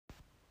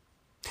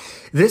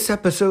This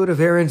episode of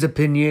Aaron's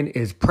Opinion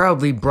is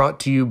proudly brought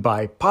to you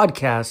by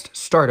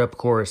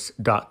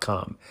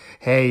PodcastStartupCourse.com.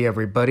 Hey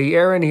everybody,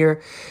 Aaron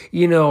here.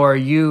 Are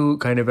you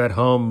kind of at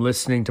home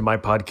listening to my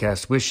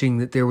podcast wishing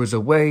that there was a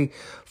way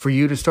for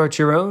you to start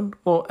your own?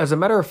 Well, as a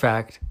matter of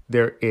fact,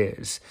 there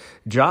is.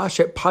 Josh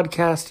at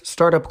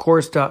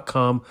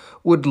PodcastStartupCourse.com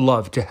would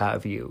love to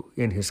have you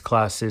in his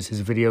classes, his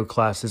video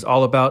classes,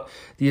 all about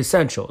the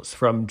essentials,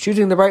 from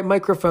choosing the right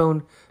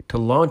microphone to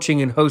launching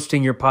and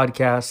hosting your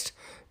podcast,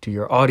 to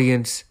your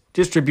audience,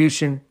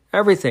 distribution,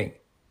 everything.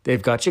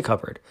 They've got you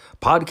covered.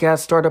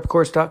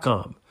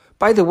 PodcastStartupCourse.com.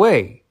 By the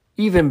way,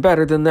 even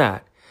better than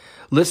that,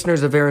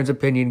 listeners of Aaron's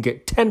Opinion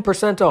get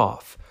 10%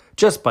 off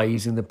just by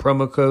using the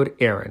promo code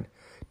Aaron.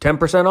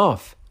 10%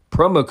 off.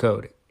 Promo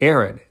code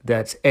Aaron.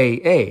 That's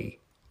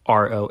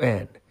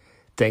AARON.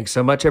 Thanks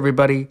so much,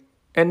 everybody.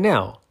 And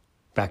now,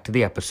 back to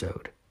the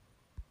episode.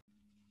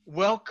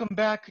 Welcome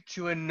back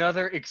to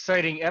another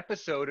exciting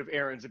episode of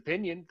Aaron's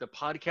Opinion, the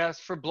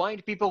podcast for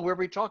blind people where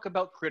we talk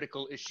about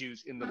critical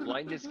issues in the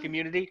blindness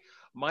community.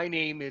 My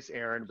name is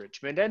Aaron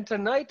Richmond, and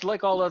tonight,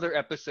 like all other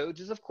episodes,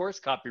 is of course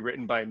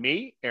copywritten by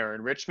me,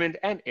 Aaron Richmond,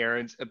 and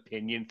Aaron's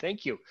Opinion.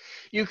 Thank you.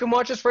 You can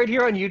watch us right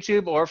here on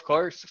YouTube, or of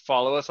course,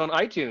 follow us on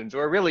iTunes,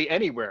 or really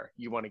anywhere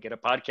you want to get a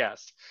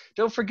podcast.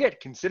 Don't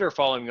forget, consider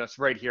following us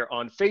right here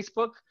on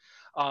Facebook,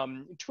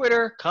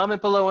 Twitter,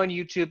 comment below on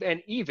YouTube,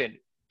 and even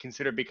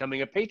consider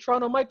becoming a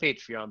patron on my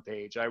Patreon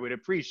page. I would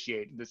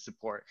appreciate the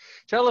support.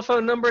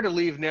 Telephone number to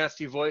leave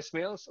nasty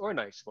voicemails or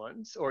nice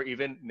ones, or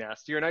even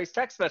nasty or nice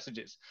text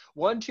messages.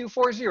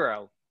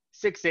 1240-681-9869.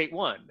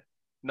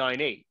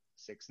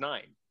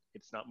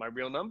 It's not my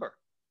real number.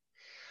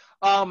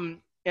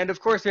 And of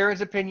course, Aaron's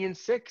Opinion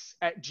 6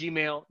 at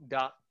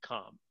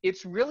gmail.com.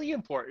 It's really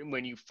important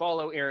when you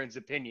follow Aaron's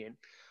Opinion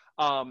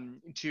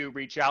to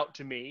reach out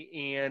to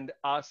me, and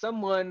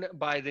someone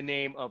by the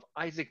name of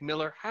Isaac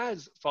Miller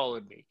has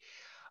followed me.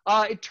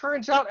 It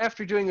turns out,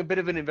 after doing a bit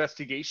of an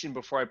investigation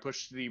before I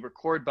pushed the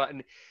record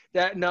button,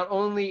 that not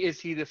only is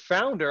he the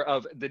founder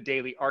of The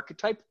Daily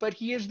Archetype, but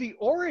he is the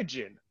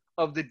origin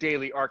of The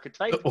Daily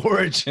Archetype. The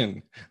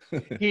origin.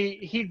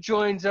 He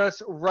joins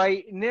us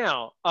right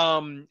now.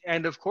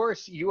 And of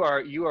course, you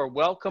are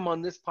welcome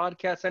on this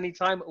podcast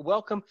anytime.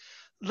 Welcome.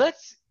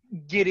 Let's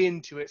get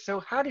into it.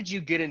 So how did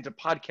you get into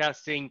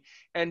podcasting,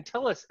 and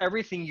tell us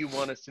everything you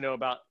want us to know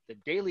about The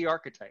Daily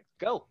Archetype?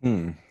 Go.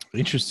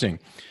 Interesting.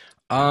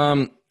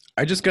 I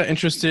just got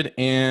interested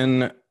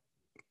in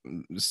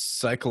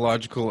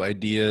psychological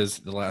ideas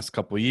the last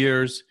couple of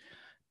years,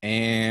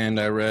 and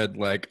I read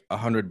like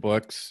 100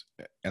 books,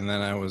 and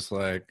then I was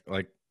like,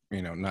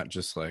 not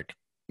just like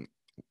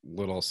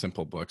little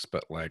simple books,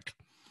 but like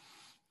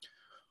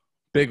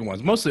big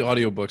ones, mostly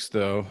audiobooks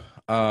though.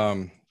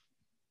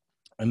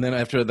 And then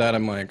after that,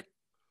 I'm like,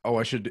 oh,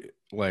 I should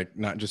like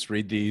not just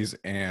read these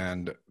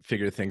and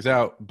figure things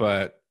out,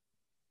 but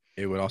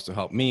it would also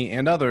help me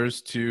and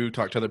others to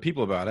talk to other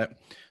people about it.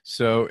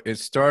 So it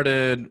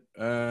started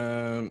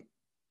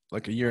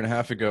like a year and a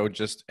half ago,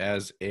 just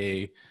as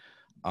a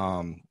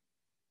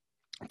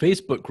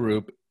Facebook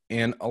group.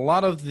 And a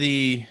lot of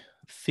the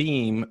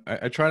theme,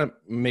 I try to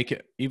make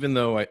it, even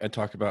though I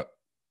talk about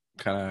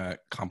kind of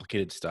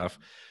complicated stuff,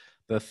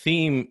 the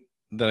theme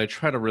that I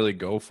try to really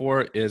go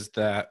for is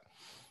that,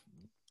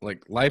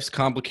 like, life's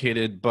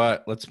complicated,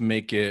 but let's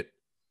make the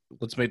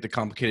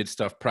complicated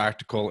stuff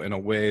practical in a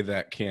way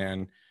that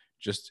can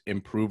just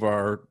improve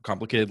our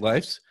complicated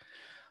lives.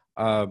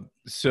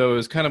 So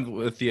it's kind of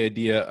with the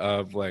idea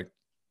of like,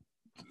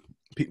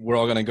 we're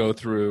all going to go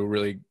through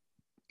really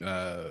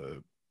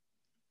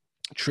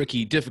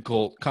tricky,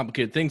 difficult,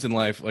 complicated things in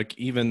life. Like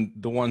even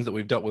the ones that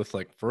we've dealt with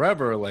like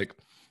forever, like,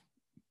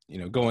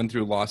 going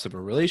through loss of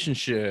a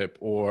relationship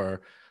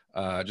or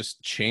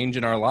just change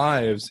in our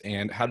lives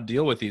and how to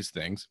deal with these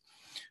things.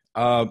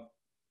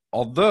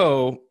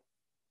 Although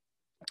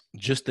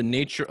just the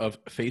nature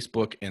of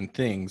Facebook and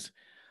things,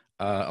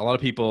 a lot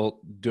of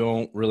people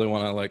don't really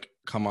want to like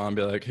come on and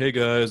be like, hey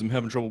guys, I'm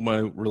having trouble with my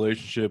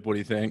relationship. What do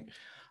you think?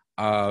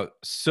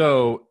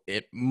 So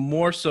it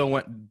more so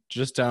went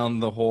just down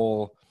the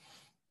whole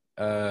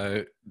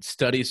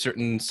study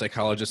certain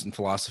psychologists and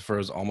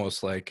philosophers,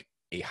 almost like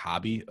a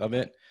hobby of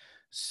it.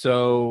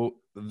 So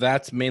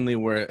that's mainly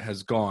where it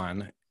has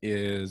gone,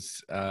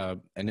 is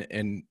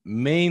and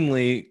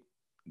mainly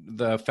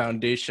the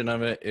foundation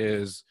of it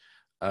is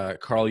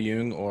Carl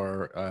Jung,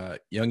 or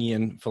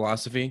Jungian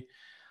philosophy.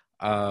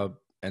 And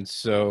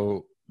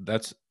so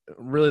that's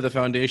really the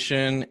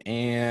foundation.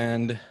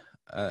 And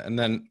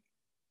then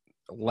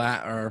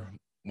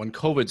when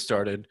COVID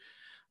started,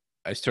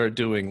 I started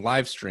doing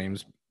live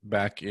streams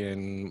back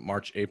in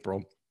March,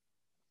 April.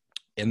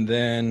 And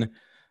then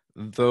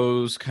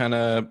those kind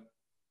of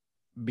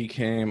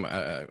became,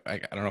 I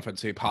don't know if I'd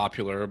say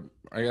popular.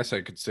 I guess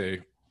I could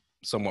say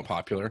somewhat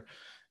popular.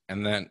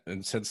 And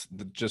since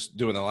just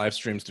doing the live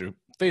streams through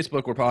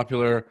Facebook were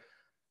popular,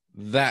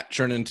 that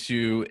turned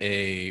into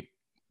a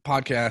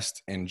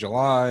podcast in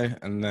July.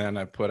 And then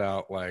I put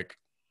out like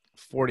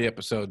 40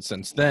 episodes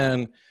since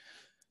then.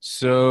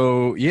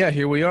 So yeah,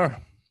 here we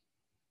are.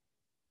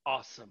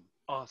 Awesome.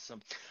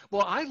 Awesome.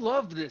 Well, I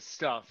love this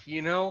stuff,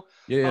 you know.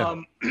 Yeah.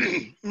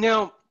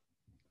 Now,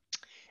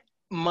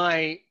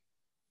 my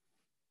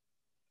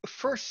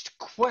first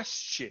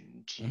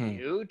question to Hmm.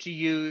 you, to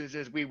use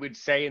as we would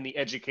say in the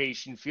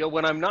education field,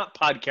 when I'm not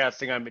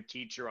podcasting, I'm a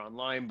teacher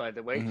online, by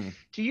the way, Hmm.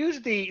 to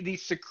use the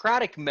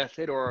Socratic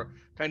method, or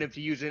kind of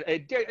to use an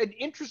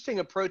interesting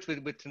approach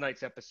with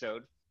tonight's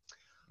episode.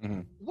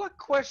 Hmm. What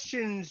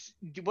questions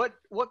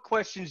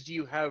do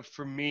you have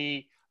for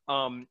me,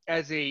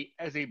 as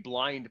a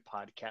blind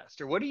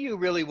podcaster? What do you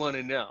really want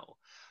to know?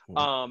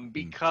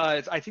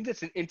 Because I think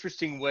that's an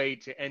interesting way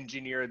to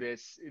engineer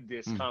this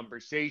Mm.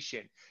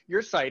 conversation.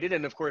 You're sighted,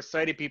 and of course,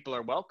 sighted people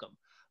are welcome.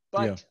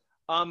 Yeah.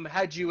 But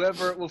had you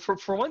ever? Well,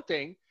 for one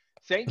thing,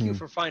 thank you Hmm.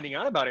 for finding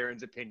out about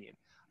Aaron's opinion.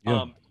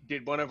 Yeah.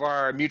 Did one of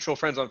our mutual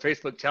friends on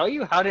Facebook tell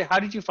you? How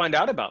did you find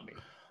out about me?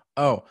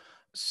 Oh,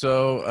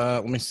 so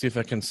let me see if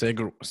I can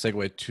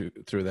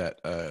segue through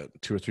that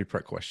 2 or 3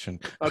 part question.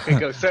 Okay,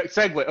 go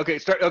segue. Okay,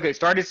 start. Okay,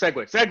 started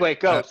segue. Segue.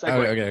 Go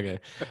segue. Okay.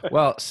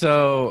 Well,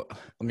 so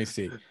let me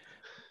see.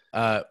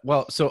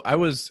 Well, so I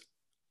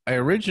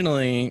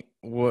originally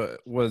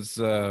was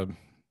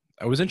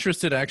I was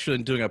interested actually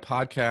in doing a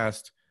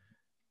podcast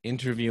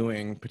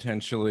interviewing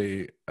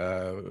potentially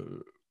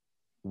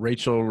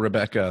Rachel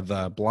Rebecca,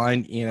 the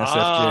blind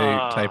ENSFJ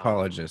Ah,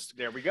 typologist.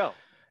 there we go.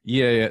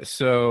 Yeah.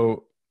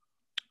 So,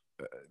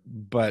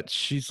 but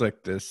she's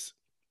like this,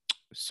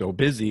 so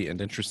busy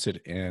and interested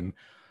in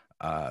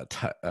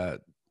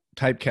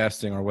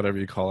typecasting or whatever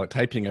you call it,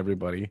 typing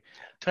everybody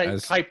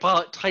as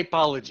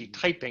Typology,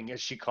 typing,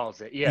 as she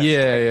calls it. Yes,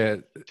 yeah.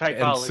 And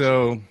typology.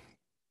 so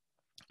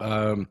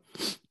um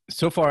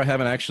so far I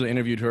haven't actually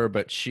interviewed her,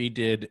 but she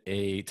did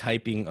a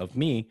typing of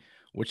me,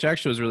 which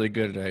actually was really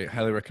good. I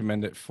highly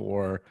recommend it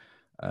for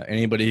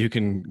anybody who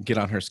can get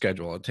on her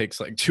schedule. It takes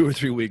like 2 or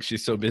 3 weeks.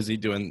 She's so busy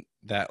doing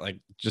that, like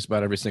just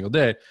about every single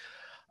day.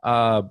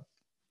 uh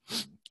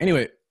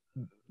Anyway,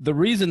 the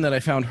reason that I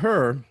found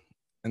her,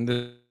 and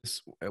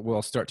this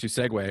will start to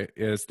segue,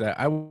 is that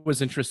I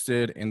was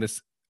interested in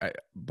this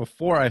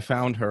before I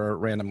found her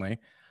randomly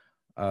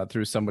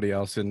through somebody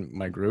else in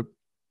my group.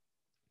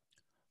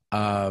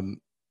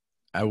 Um,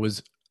 I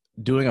was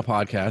doing a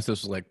podcast.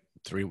 This was like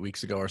 3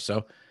 weeks ago or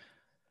so.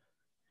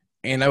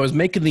 And I was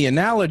making the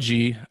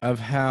analogy of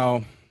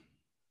how,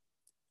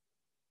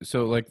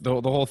 so like the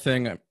whole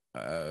thing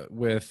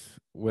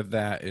with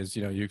that is,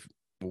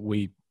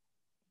 we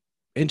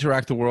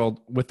interact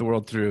with the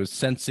world through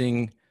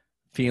sensing,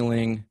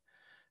 feeling,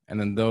 and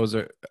then those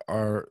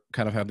are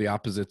kind of have the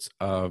opposites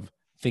of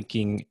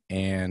thinking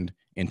and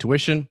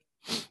intuition.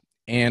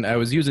 And I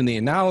was using the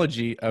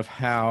analogy of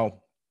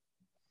how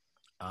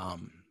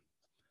um,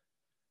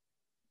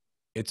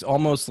 it's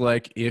almost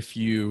like if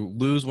you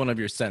lose one of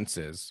your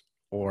senses,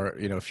 or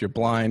if you're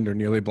blind or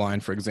nearly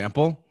blind, for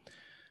example,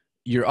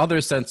 your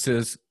other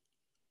senses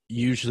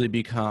usually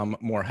become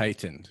more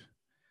heightened.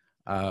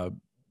 uh,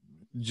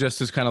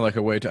 just as kind of like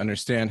a way to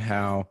understand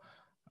how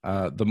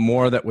the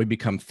more that we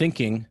become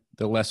thinking,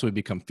 the less we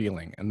become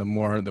feeling, and the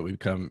more that we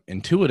become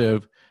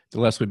intuitive, the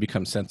less we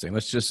become sensing.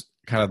 That's just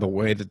kind of the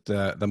way that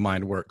the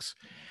mind works.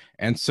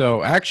 And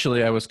so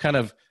actually I was kind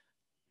of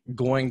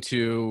going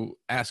to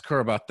ask her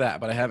about that,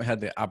 but I haven't had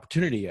the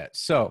opportunity yet.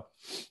 So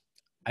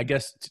I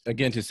guess,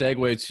 again, to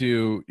segue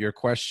to your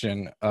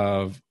question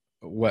of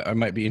what I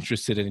might be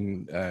interested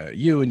in,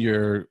 you and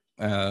your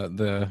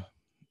the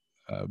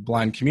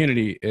blind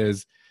community,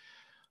 is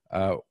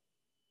uh,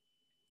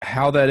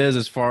 how that is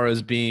as far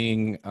as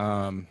being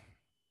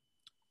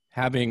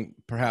having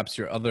perhaps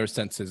your other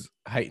senses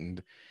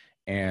heightened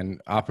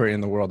and operating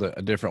in the world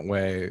a different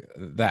way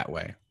that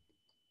way.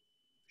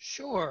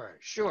 Sure,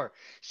 sure.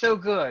 So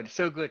good,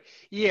 so good.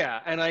 Yeah,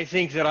 and I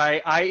think that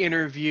I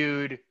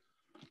interviewed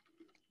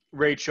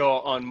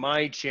Rachel on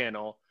my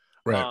channel,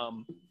 Right.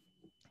 um,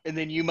 and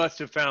then you must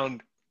have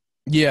found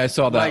Yeah, I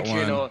saw my that one.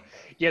 channel.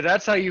 Yeah,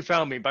 that's how you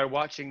found me, by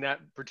watching that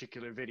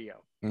particular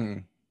video.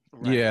 Mhm.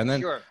 Right. Yeah, and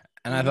then Sure.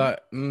 I Hmm.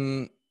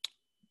 thought,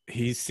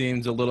 he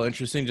seems a little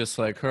interesting, just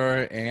like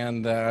her,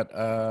 and that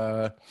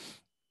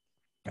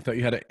I thought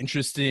you had an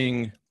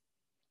interesting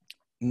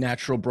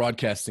natural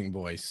broadcasting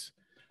voice.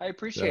 I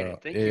appreciate So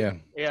it. Thank you. yeah.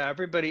 Yeah,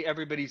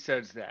 everybody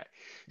says that.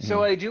 So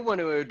Mhm. I do want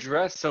to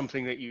address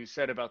something that you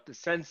said about the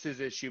senses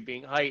issue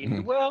being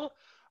heightened. Mhm. Well,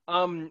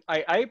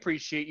 I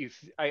appreciate you.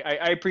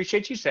 I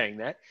appreciate you saying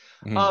that.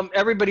 Mhm.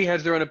 Everybody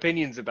has their own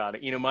opinions about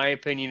it. You know, my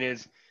opinion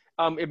is,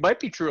 it might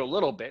be true a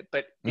little bit,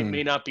 but it Mhm.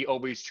 may not be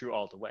always true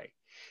all the way.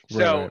 Right,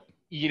 So,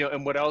 right.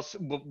 and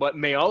what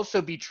may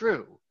also be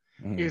true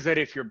Mhm. is that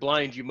if you're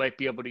blind, you might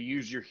be able to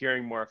use your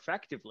hearing more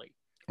effectively,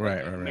 but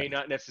Right, that right, may right.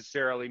 not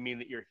necessarily mean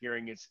that your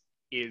hearing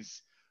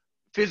is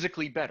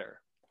physically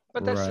better.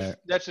 But Right.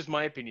 that's just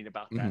my opinion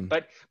about that.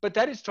 Mhm. But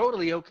that is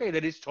totally okay.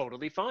 That is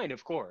totally fine,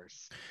 of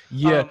course.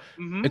 Yeah,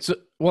 Mhm. it's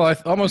well, I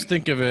almost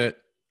think of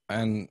it,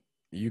 and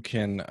you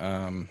can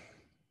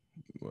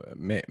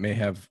may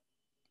have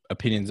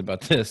opinions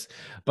about this,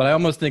 but I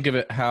almost think of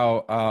it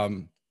how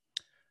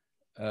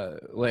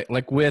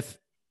like with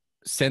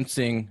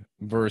sensing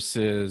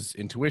versus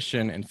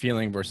intuition and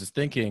feeling versus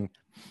thinking,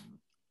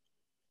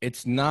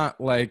 it's not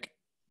like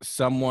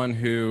someone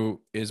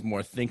who is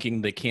more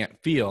thinking they can't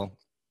feel.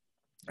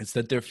 It's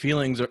that their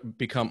feelings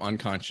become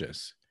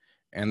unconscious.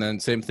 And then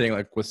same thing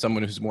like with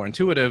someone who's more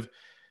intuitive,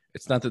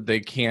 it's not that they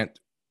can't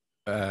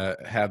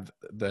have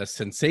the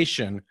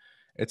sensation,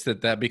 it's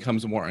that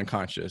becomes more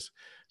unconscious.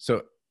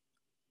 So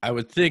I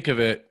would think of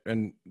it,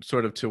 and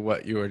sort of to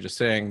what you were just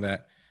saying,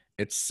 that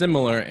it's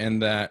similar in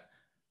that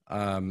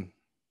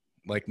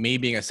like me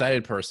being a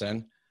sighted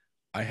person,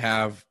 I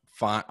have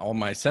all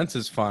my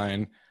senses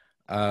fine,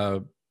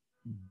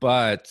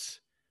 but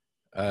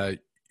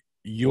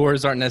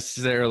yours aren't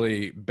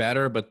necessarily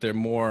better, but they're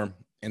more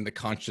in the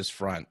conscious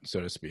front, so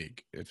to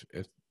speak, if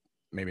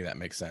maybe that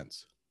makes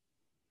sense.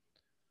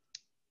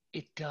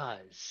 It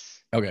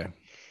does. Okay.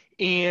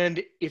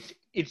 And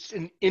it's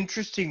an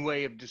interesting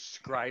way of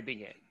describing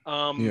it.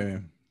 Yeah.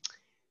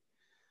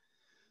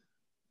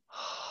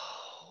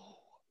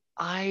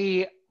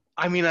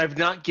 I mean, I've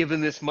not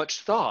given this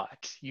much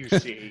thought, you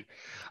see.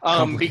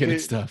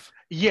 Complicated stuff.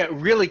 Yeah,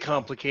 really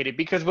complicated,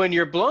 because when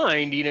you're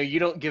blind, you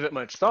don't give it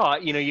much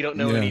thought, you don't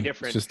know any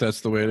different. It's just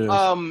that's the way it is.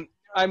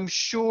 I'm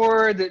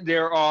sure that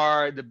there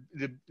are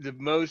the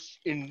most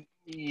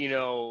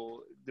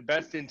the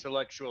best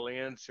intellectual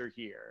answer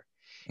here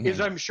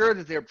is I'm sure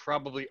that there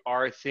probably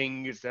are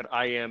things that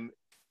I am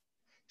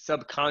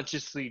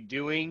subconsciously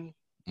doing,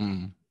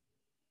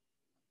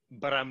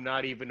 but I'm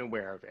not even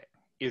aware of it,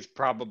 is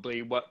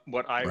probably what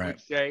I would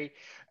say.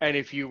 And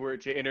if you were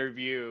to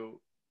interview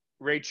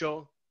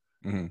Rachel,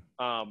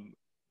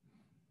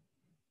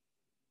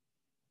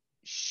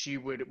 she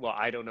would, well,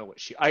 I don't know what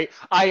I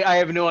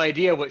have no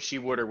idea what she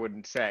would or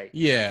wouldn't say.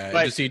 Yeah,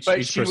 but, just each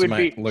person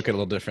might look at it a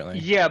little differently.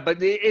 Yeah, but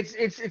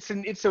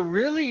it's a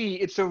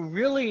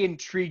really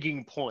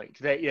intriguing point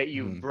that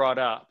you've brought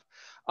up.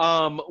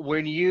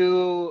 When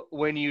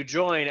you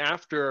join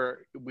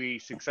after we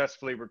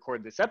successfully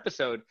record this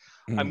episode,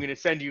 I'm going to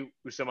send you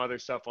some other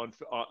stuff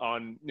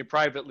on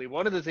privately.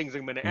 One of the things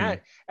I'm going to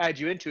add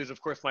you into is,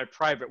 of course, my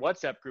private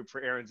WhatsApp group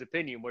for Aaron's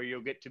Opinion, where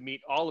you'll get to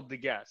meet all of the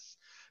guests.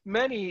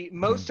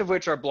 Most of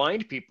which are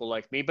blind people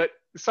like me, but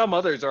some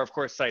others are, of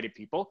course, sighted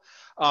people,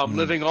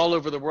 living all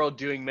over the world,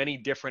 doing many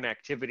different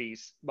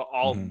activities,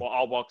 all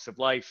walks of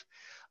life.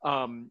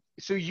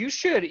 So you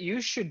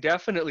should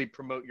definitely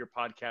promote your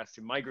podcast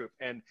in my group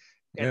and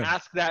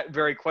ask that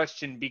very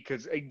question,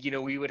 because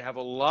we would have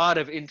a lot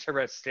of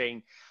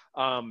interesting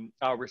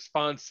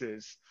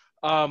responses.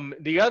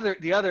 The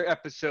other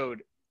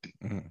episode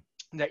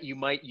that you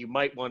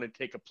might want to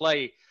take a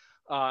play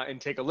and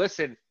take a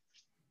listen.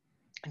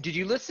 Did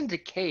you listen to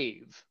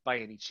Cave by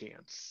any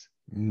chance?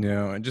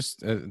 No, I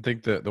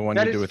think the one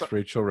you did with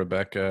Rachel,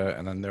 Rebecca,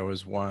 and then there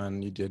was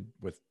one you did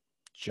with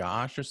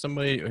Josh or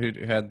somebody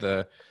who had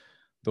the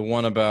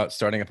one about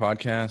starting a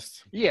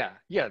podcast.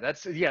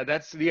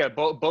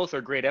 Both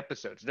are great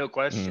episodes, no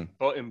question.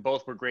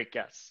 Both were great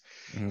guests.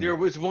 There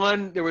was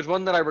one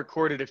that I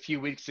recorded a few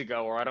weeks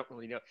ago, or I don't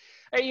really know.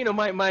 Hey,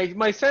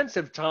 my sense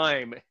of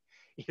time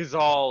is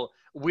all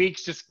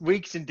weeks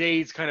and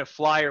days kind of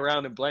fly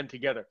around and blend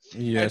together.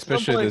 Yeah,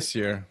 especially this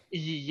year.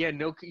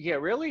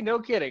 Really, no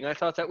kidding. I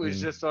thought that was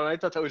just on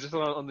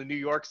the New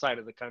York side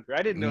of the country.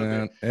 I didn't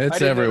know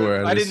it's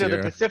everywhere. I didn't know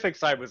the Pacific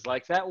side was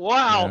like that.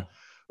 Wow. Yeah.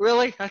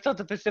 Really? I thought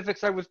the Pacific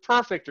side was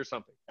perfect or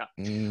something.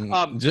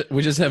 Yeah.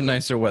 We just have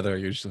nicer weather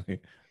usually.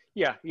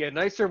 Yeah,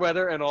 nicer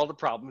weather and all the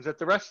problems that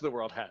the rest of the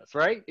world has,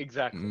 right?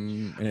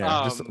 Exactly.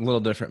 Just a little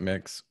different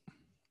mix.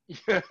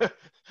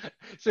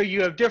 So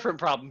you have different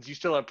problems. You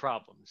still have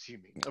problems, you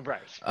mean?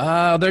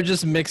 Right. They're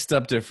just mixed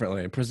up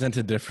differently,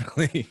 presented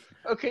differently.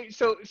 Okay,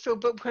 so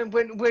but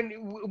when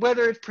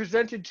whether it's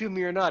presented to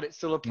me or not, it's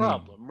still a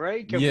problem,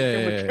 right? Can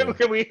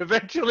we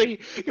eventually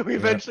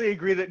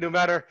agree that no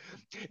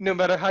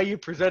matter how you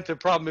present a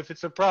problem, if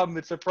it's a problem,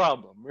 it's a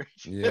problem, right?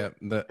 Yeah.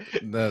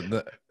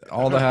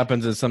 All that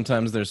happens is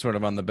sometimes they're sort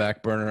of on the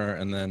back burner,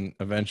 and then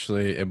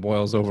eventually it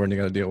boils over, and you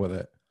got to deal with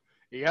it.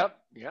 Yep.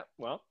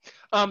 Well,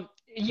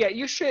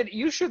 you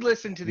should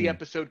listen to the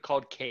episode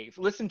called Cave.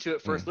 Listen to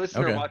it first.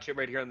 Listen or watch it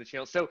right here on the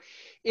channel. So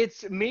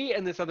it's me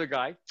and this other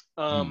guy.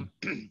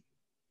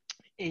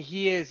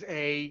 He is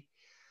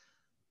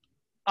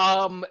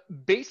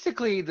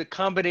basically the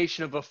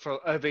combination of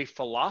a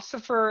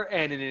philosopher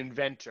and an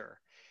inventor.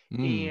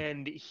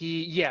 And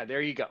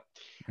there you go.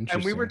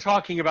 And we were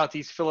talking about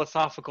these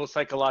philosophical,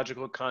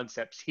 psychological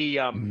concepts. He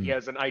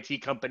has an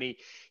IT company.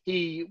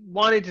 He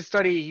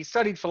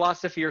studied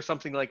philosophy or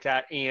something like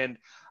that. And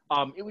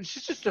it was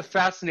just a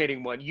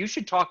fascinating one. You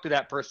should talk to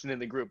that person in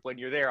the group. When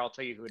you're there, I'll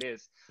tell you who it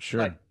is.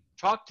 Sure. But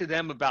talk to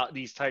them about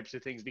these types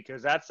of things,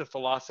 because that's a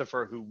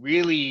philosopher who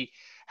really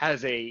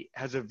has a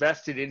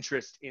vested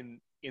interest in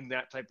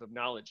that type of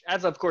knowledge,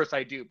 as of course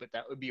I do, but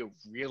that would be a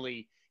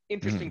really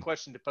interesting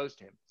question to pose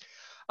to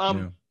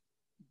him.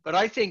 But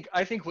I think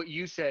what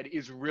you said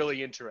is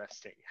really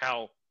interesting,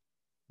 how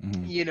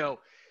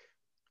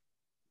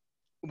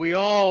we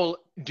all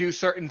do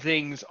certain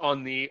things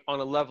on a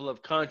level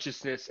of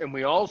consciousness, and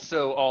we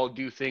also all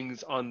do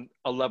things on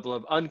a level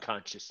of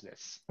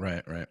unconsciousness.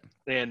 Right.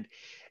 And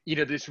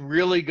this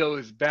really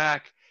goes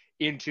back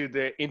into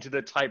the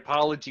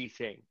typology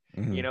thing.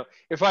 Mhm.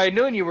 If I had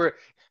known you were,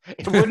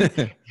 it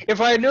wouldn't.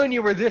 If I had known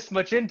you were this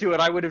much into it,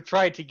 I would have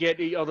tried to get.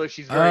 Although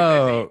she's very busy,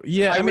 Oh,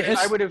 yeah. I mean,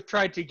 I would have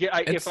tried to get.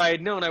 If it's I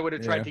had known, I would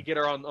have tried yeah. to get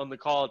her on the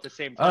call at the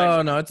same time.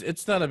 Oh no,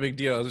 it's not a big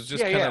deal. It's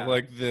just Yeah, kind of yeah.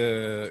 like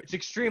It's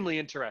extremely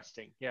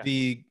interesting. Yeah.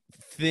 the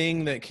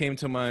thing that came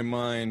to my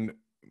mind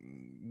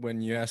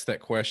when you asked that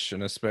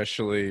question,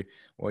 especially,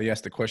 well, you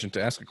asked the question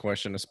to ask a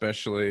question,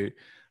 especially,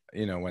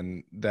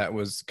 when that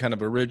was kind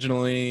of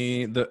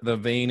originally the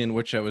vein in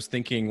which I was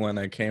thinking when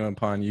I came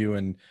upon you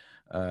and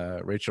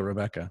Rachel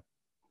Rebecca.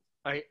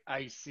 I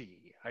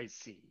see. I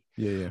see.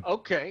 Yeah, yeah.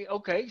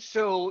 Okay.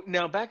 So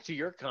now back to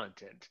your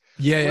content.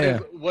 Yeah, yeah.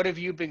 What have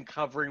you been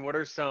covering? What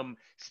are some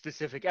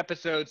specific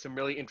episodes, some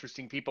really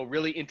interesting people,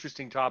 really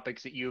interesting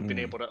topics that you've been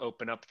able to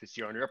open up this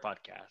year on your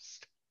podcast?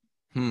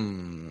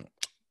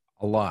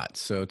 A lot.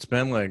 So it's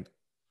been like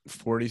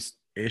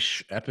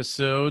 40-ish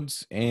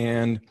episodes.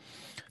 And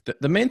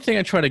the main thing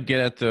I try to get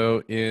at,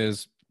 though,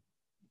 is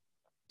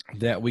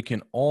that we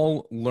can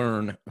all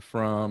learn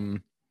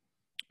from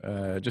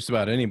just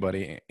about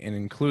anybody, and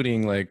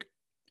including like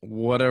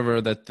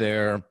whatever that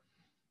their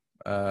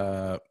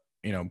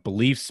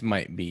beliefs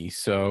might be.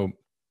 So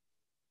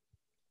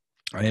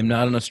I am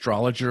not an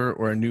astrologer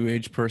or a new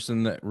age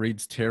person that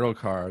reads tarot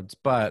cards,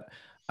 but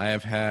I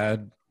have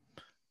had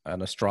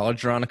an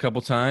astrologer on a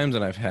couple times,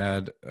 and I've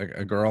had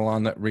a girl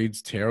on that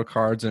reads tarot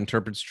cards and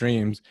interprets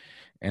dreams.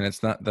 And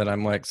it's not that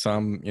I'm like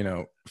some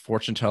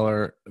fortune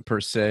teller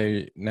per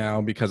se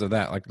now because of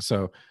that. Like,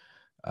 so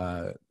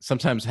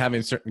sometimes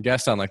having certain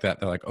guests on like that,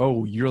 they're like,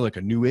 oh, you're like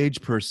a new age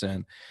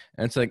person.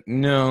 And it's like,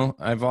 no,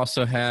 I've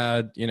also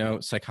had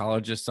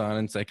psychologists on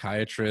and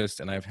psychiatrists,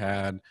 and I've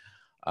had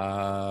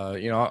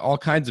all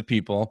kinds of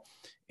people.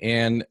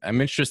 And I'm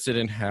interested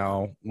in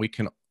how we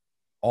can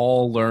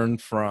all learn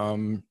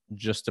from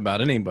just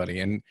about anybody.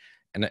 And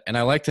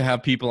I like to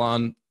have people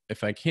on,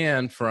 if I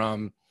can,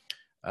 from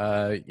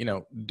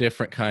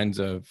different kinds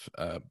of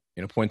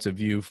points of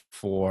view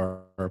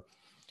for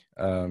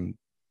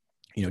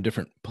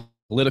different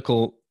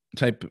political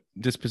type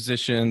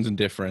dispositions and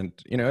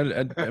different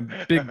a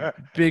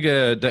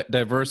big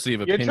diversity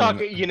of opinion.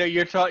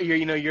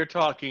 You're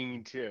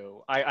talking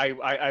to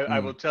I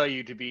will tell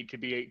you to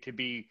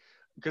be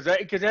because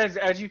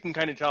as you can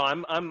kind of tell,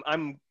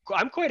 I'm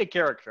quite a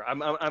character. I'm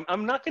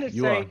not going to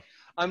say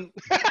I'm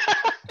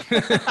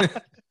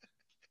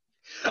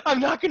I'm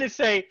not going to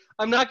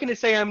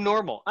say I'm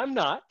normal. I'm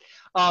not.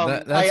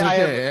 That's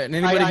okay. And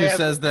anybody who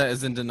says that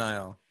is in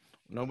denial.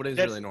 Nobody's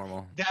really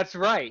normal. That's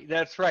right.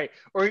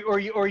 Or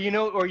you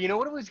know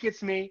what always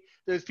gets me?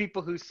 Those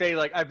people who say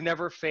like, I've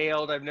never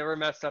failed, I've never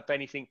messed up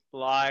anything.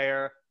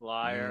 Liar.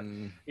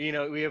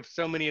 We have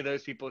so many of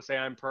those people who say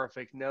I'm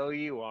perfect. No,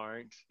 you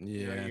aren't.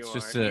 Yeah, no,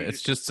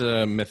 it's just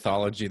a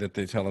mythology that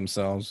they tell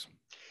themselves.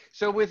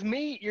 So with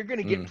me, you're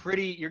gonna get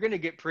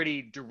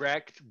pretty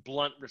direct,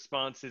 blunt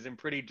responses and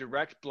pretty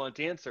direct, blunt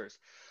answers.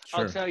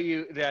 Sure. I'll tell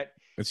you that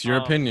it's your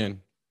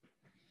opinion.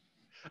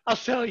 I'll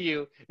tell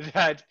you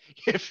that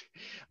if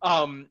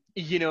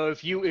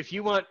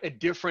you want a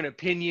different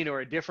opinion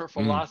or a different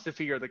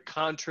philosophy or the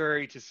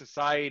contrary to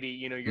society,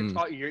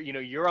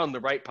 you're on the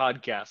right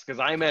podcast, because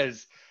I'm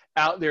as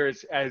out there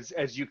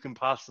as you can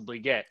possibly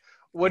get.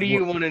 What do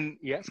you want to?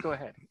 Yes, go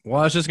ahead.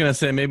 Well, I was just gonna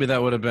say maybe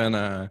that would have been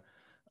a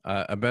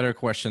better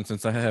question,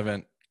 since I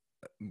haven't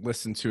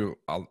listened to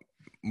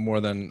more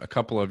than a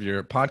couple of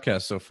your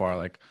podcasts so far.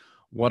 Like,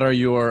 what are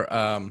your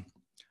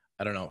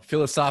I don't know,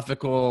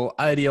 philosophical,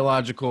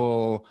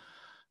 ideological,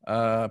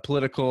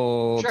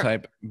 political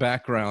type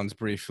backgrounds,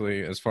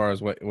 briefly, as far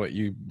as what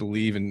you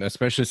believe in,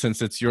 especially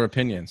since it's your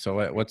opinion.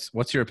 So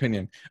what's your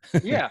opinion?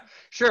 Yeah,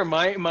 sure.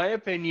 My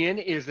opinion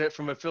is that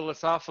from a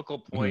philosophical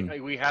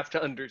point, we have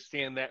to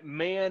understand that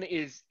man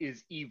is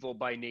evil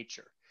by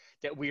nature,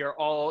 that we are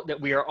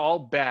all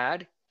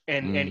bad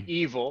and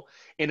evil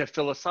in a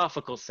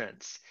philosophical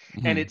sense.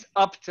 And it's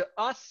up to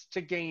us to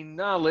gain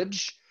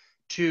knowledge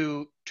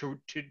to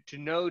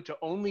know to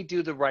only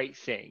do the right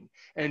thing,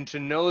 and to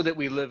know that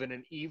we live in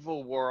an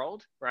evil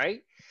world,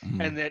 right?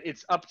 And that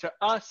it's up to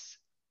us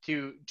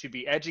to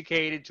be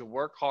educated, to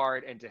work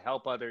hard, and to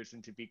help others,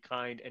 and to be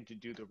kind, and to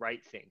do the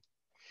right thing.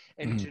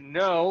 And to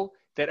know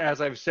that,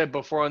 as I've said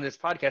before on this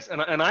podcast,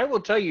 and I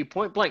will tell you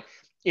point blank,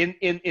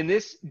 in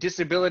this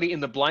disability, in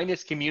the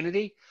blindness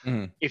community,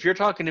 if you're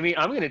talking to me,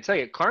 I'm going to tell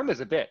you, karma's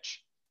a bitch.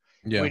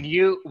 Yeah. When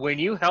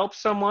you help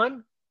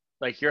someone,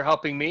 like you're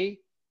helping me,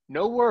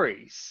 no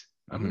worries.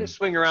 I'm going to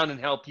swing around and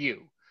help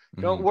you.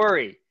 Don't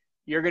worry.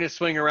 You're going to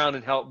swing around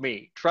and help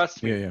me.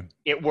 Trust me.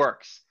 It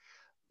works.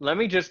 Let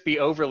me just be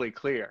overly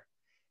clear.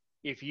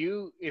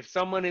 If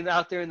someone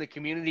out there in the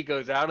community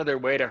goes out of their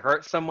way to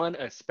hurt someone,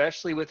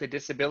 especially with a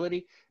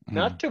disability,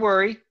 not to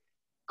worry.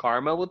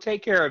 Karma will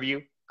take care of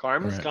you.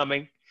 Karma's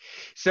coming.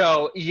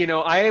 So,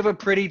 I have a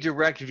pretty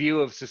direct view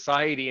of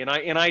society, and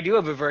I do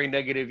have a very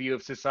negative view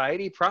of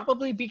society,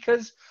 probably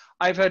because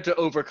I've had to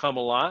overcome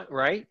a lot,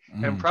 right?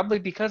 And Mm, probably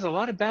because a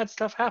lot of bad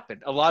stuff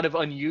happened. A lot of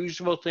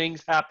unusual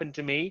things happened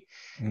to me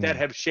that mm,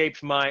 have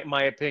shaped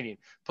my opinion.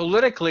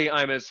 Politically,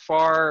 I'm as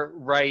far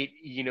right,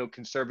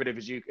 conservative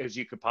as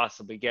you could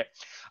possibly get.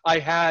 I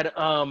had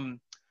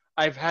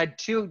I've had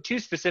two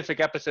specific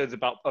episodes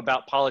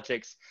about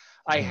politics.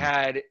 I mm.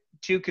 had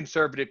two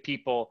conservative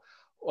people.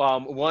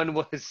 One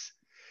was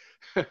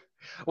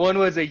one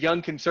was a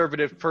young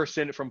conservative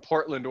person from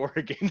Portland,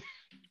 Oregon.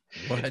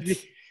 What?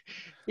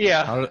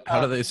 Yeah,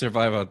 How do they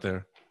survive out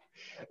there?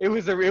 it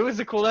was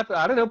a cool episode.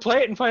 I don't know.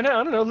 Play it and find out.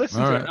 I don't know.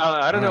 Listen All to it. right,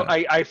 I don't all know.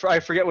 right. I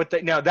forget what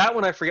that. Now that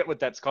one I forget what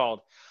that's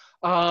called.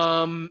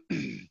 Um.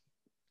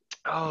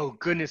 Oh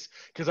goodness,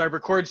 because I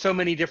record so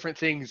many different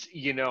things.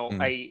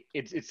 Mm,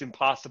 It's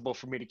impossible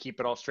for me to keep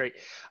it all straight.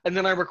 And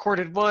then I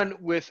recorded one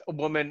with a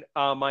woman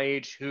my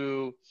age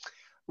who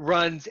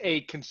runs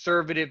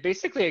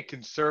basically a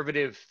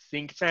conservative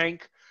think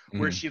tank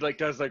where mm, she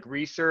does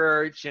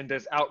research and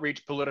does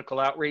outreach, political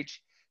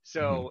outreach. mm,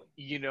 So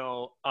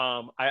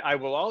I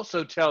will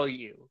also tell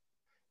you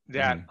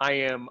that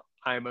mm,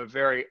 I'm a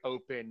very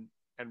open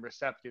and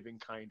receptive and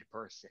kind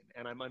person,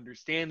 and I'm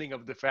understanding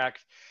of the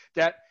fact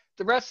that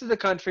the rest of the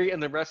country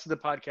and the rest of the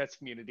podcast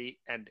community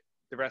and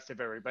the rest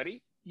of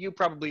everybody, you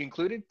probably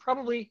included,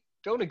 probably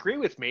don't agree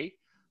with me,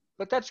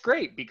 but that's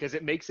great because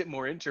it makes it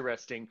more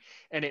interesting,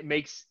 and it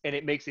makes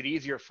it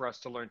easier for us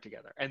to learn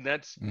together. And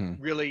that's mm,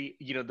 really,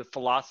 the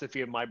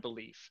philosophy of my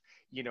belief.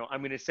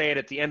 I'm going to say it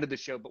at the end of the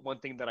show, but one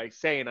thing that I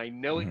say, and I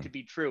know it to mm,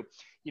 be true,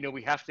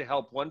 we have to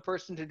help one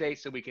person today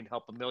so we can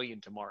help a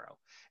million tomorrow.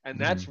 And mm.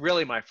 that's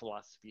really my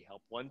philosophy.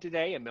 Help one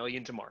today, a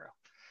million tomorrow.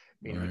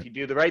 Meaning if Right. you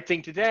do the right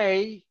thing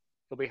today,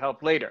 you'll be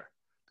helped later.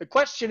 The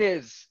question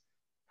is,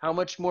 how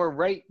much more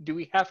right do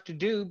we have to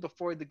do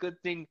before the good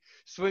thing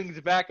swings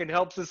back and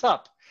helps us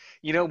up?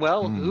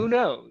 Well, Mm. who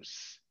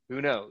knows?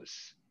 Who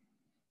knows?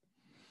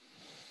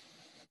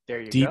 There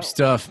you Deep go.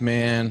 stuff,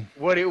 man.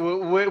 Wait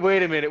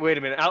a minute. Wait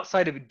a minute.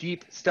 Outside of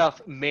deep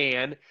stuff,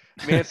 man,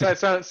 so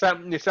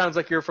it sounds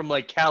like you're from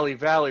Cali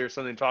Valley or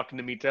something, talking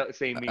to me,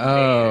 saying me,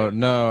 Oh man.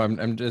 no,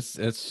 I'm just.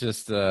 It's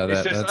just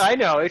It's that just, I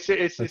know, it's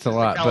that's a just a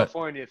lot. But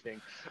California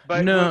thing.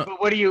 no,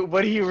 But what do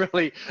you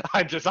really?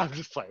 I'm just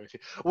playing with you.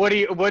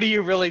 What do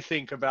you really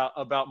think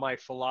about my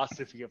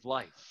philosophy of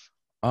life?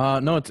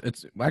 no,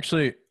 it's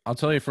actually. I'll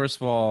tell you first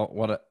of all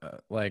what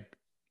like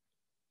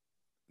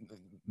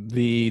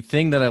the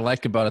thing that I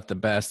like about it the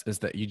best is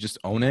that you just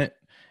own it,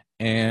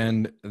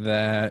 and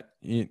that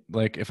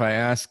like if I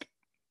ask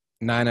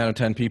 9 out of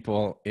 10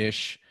 people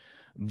ish,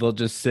 they'll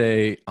just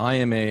say I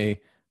am a,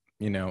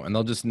 and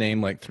they'll just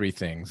name like three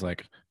things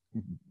like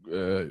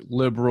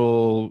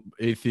liberal,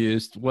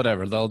 atheist,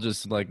 whatever. They'll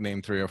just like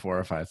name three or four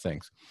or five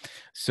things.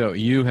 So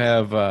you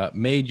have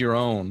made your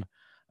own,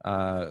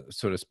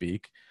 so to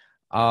speak.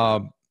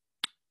 Uh,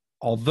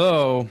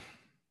 although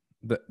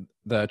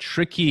the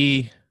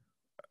tricky,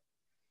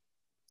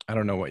 I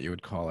don't know what you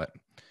would call it.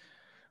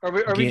 Are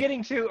we Ga-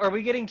 getting to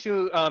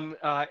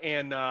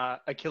an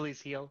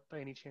Achilles heel by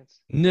any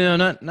chance? no,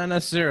 not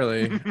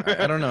necessarily.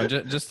 I don't know.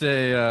 Just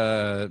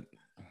a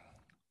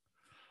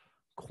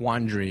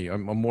quandary, a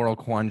moral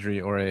quandary,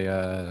 or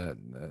a.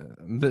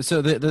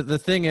 So the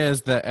thing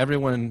is that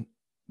everyone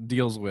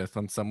deals with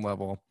on some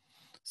level,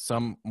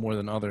 some more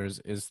than others,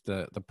 is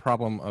the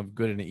problem of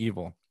good and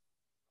evil.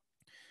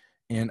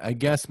 And I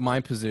guess my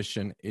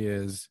position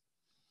is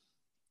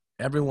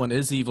everyone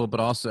is evil, but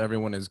also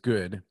everyone is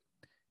good.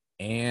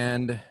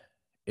 And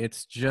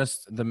it's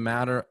just the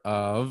matter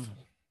of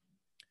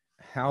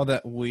how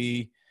that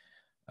we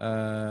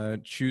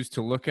choose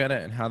to look at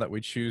it and how that we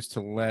choose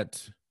to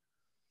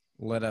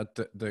let out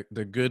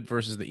the good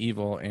versus the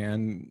evil.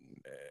 And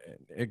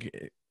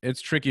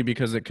it's tricky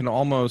because it can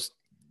almost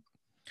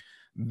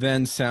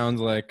then sound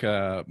like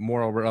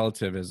moral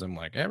relativism,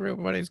 like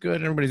everybody's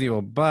good, everybody's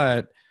evil.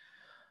 But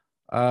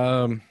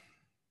um,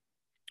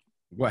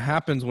 what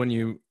happens when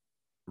you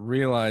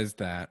realize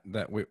that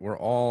we're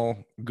all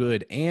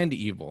good and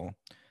evil,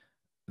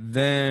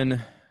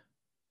 then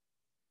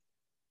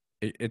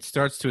it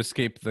starts to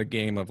escape the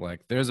game of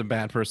like there's a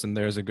bad person,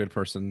 there's a good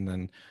person,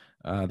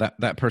 and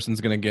that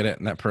person's gonna get it,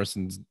 and that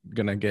person's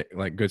gonna get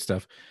like good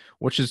stuff,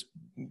 which is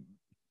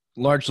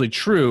largely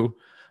true.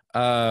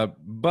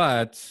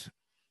 But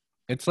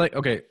it's like,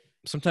 okay,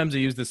 sometimes I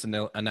use this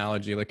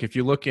analogy. Like if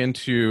you look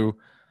into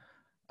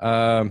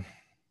um,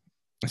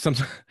 some,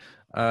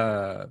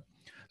 uh,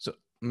 so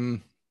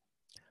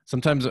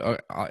sometimes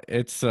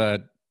it's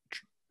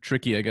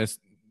tricky, I guess.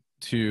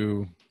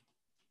 To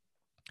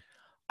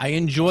I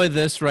enjoy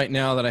this right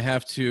now that I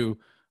have to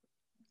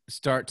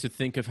start to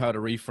think of how to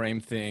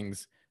reframe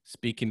things,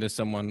 speaking to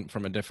someone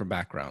from a different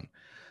background.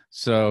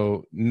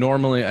 So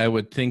normally I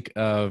would think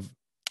of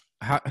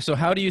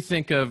how do you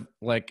think of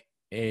like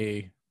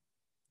a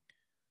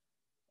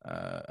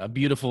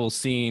beautiful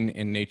scene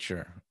in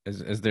nature?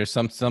 Is there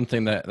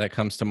something that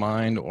comes to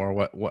mind, or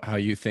what how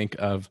you think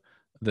of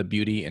the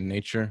beauty in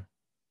nature?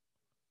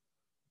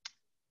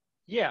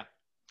 Yeah.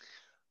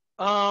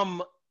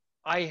 Um,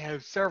 I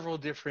have several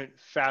different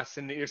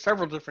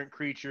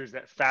creatures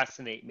that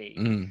fascinate me.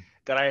 Mm.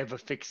 that I have a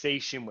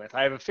fixation with.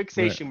 I have a Right.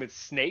 fixation with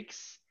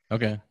snakes,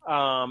 Okay.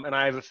 and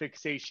I have a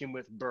fixation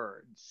with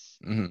birds,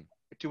 Hmm.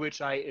 to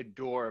which I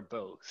adore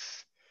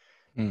both.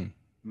 Mm.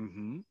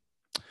 Hmm.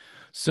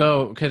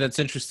 So, okay, that's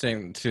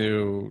interesting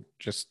to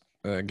just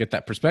get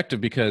that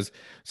perspective, because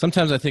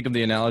sometimes I think of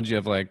the analogy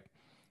of like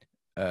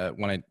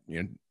when I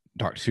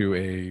talk to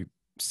a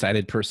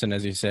sighted person,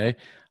 as you say,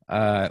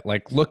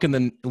 like look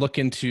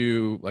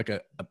into like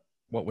a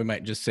what we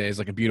might just say is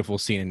like a beautiful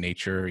scene in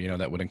nature,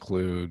 that would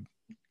include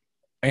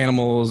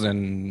animals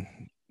and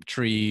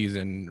trees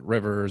and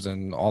rivers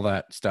and all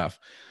that stuff.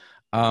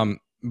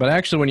 But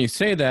actually, when you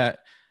say that,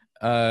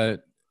 uh,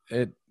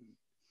 it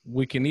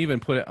we can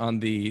even put it on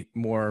the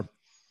more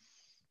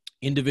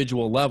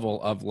individual level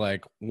of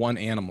like one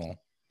animal.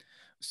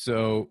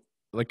 So,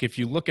 like if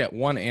you look at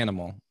one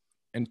animal,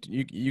 and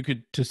you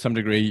could to some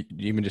degree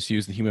even just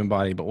use the human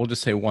body, but we'll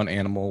just say one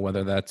animal,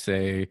 whether that's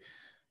any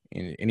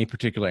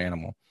particular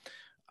animal.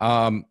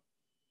 Um,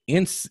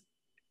 in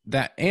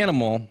that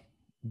animal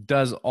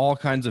does all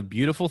kinds of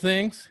beautiful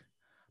things,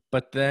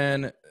 but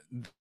then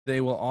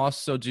they will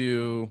also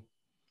do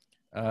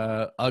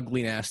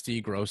ugly, nasty,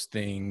 gross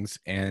things,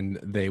 and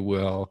they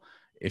will,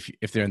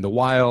 if they're in the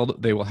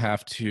wild, they will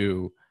have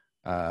to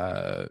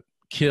uh,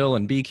 kill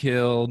and be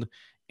killed,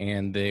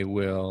 and they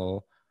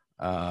will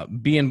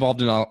be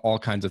involved in all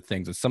kinds of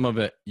things. And some of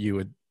it you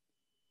would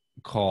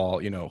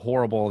call,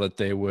 horrible, that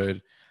they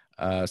would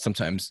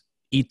sometimes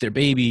eat their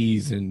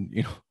babies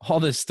and all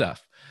this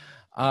stuff.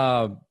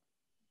 Uh,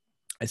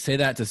 I say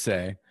that to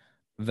say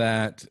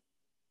that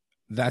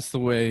that's the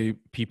way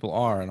people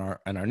are in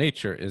our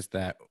nature, is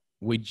that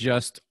we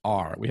just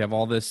are. We have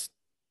all this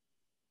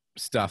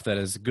stuff that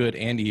is good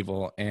and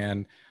evil,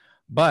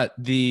 but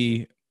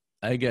the,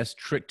 I guess,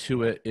 trick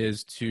to it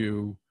is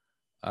to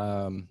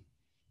um,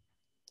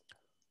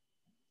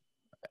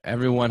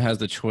 everyone has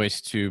the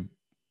choice to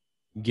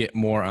get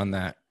more on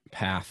that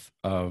path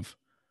of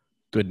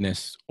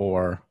goodness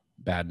or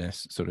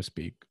badness, so to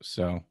speak.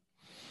 So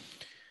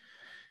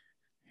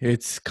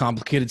it's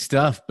complicated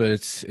stuff, but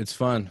it's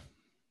fun.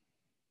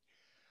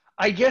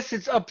 I guess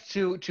it's up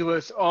to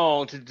us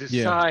all to Yeah.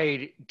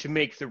 decide to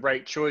make the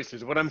right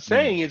choices. What I'm Mm.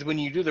 saying is, when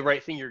you do the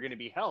right thing, you're going to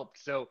be helped.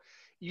 So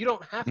Mm-hmm.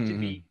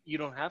 you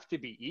don't have to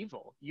be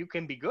evil. You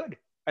can be good,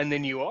 and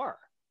then you are.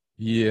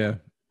 Yeah.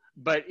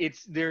 But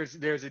there's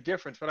a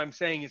difference. What I'm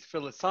saying is,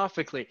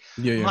 philosophically,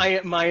 Yeah.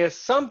 Yeah. my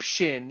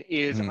assumption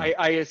is,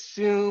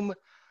 Mm.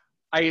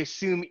 I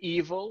assume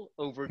evil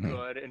over Mm.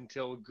 good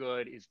until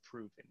good is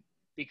proven,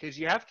 because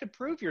you have to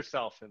prove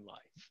yourself in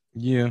life,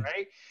 Yeah.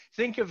 right?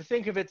 Think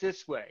of it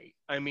this way.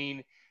 I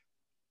mean,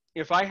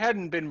 if I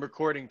hadn't been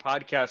recording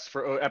podcasts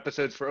for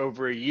episodes for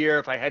over a year,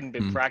 if I hadn't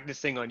been Mm.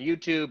 practicing on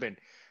YouTube and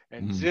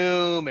Mm.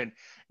 Zoom, and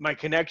my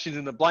connections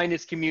in the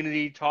blindness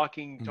community,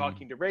 Mm.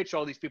 talking to Rachel,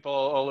 all these people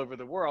all over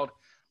the world,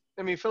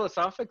 I mean,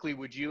 philosophically,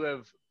 would you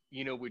have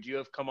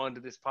come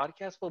onto this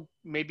podcast? Well,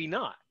 maybe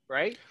not,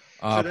 right?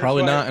 So that's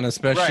Probably why, not, and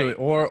especially,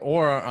 right.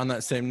 or on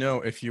that same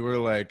note, if you were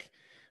like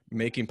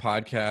making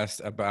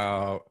podcasts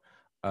about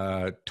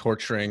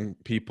torturing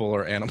people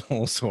or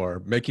animals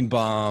or making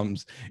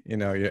bombs,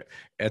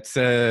 it's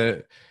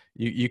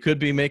you could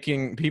be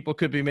making, people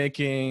could be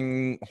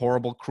making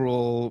horrible,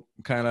 cruel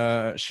kind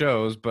of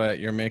shows, but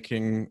you're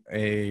making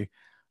a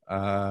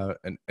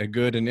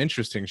good and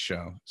interesting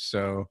show,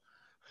 so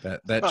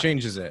that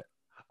changes it.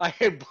 I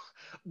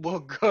well,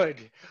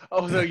 good.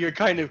 Although you're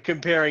kind of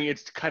comparing,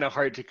 it's kind of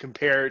hard to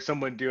compare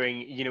someone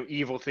doing,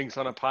 evil things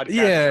on a podcast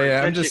Yeah, for yeah.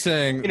 I'm attention. just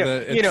saying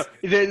that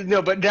it's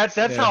No, but that's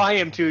how yeah. I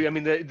am too. I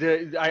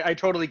mean, I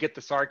totally get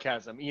the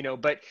sarcasm,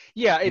 but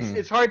yeah, Mm,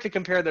 it's hard to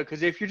compare though,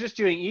 because if you're just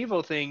doing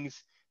evil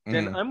things,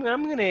 then mm,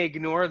 I'm gonna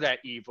ignore that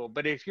evil.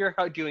 But if you're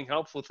doing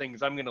helpful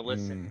things, I'm gonna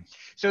listen. mm,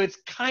 So it's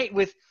kind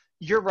with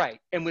you're right,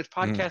 and with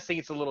mm. podcasting,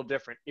 it's a little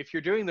different. If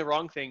you're doing the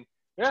wrong thing,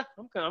 yeah,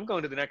 I'm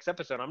going to the next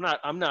episode.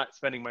 I'm not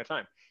spending my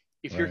time.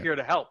 If you're Right, here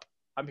to help,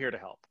 I'm here to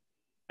help.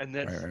 And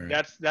right, that's right,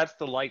 right. that's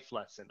the life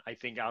lesson, I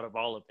think, out of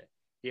all of it.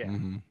 Yeah.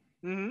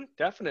 Mm-hmm.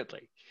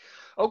 Definitely.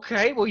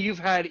 Okay, well, you've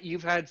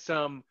had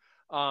some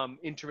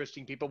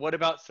interesting people. What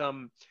about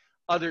some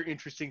other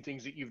interesting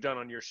things that you've done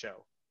on your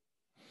show?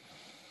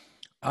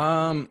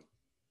 Um,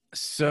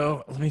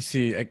 so let me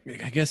see. I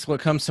guess what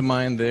comes to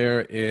mind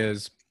there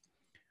is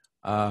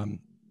um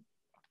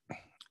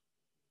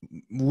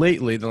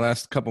lately, the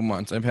last couple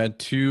months, I've had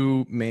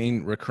two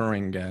main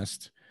recurring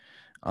guests.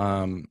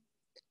 Um,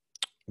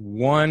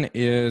 one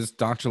is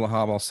Dr.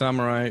 Lahab Al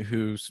Samurai,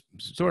 who's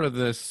sort of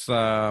this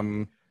uh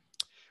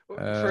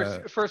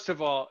First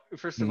of all,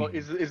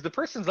 is the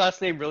person's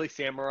last name really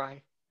Samurai?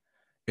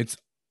 it's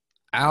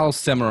Al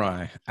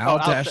Samurai, Oh, Al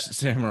dash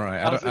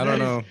Samurai. I don't That is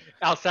know.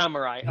 Al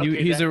Samurai.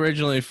 Okay, He's that.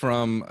 originally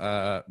from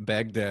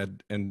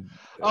Baghdad, and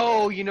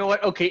Oh, you know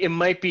what? Okay, it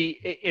might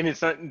be, and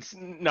it's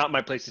not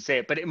my place to say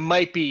it, but it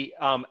might be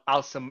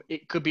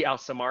It could be Al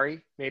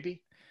Samari,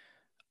 maybe.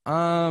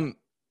 um,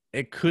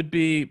 it could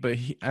be, but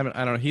I don't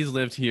know. He's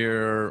lived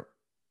here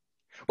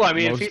Well, I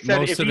mean, if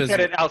most he of his said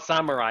it Al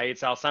Samurai,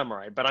 it's Al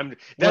Samurai. But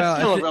that's well,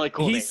 still a really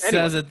cool he name.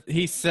 says Anyway.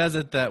 he says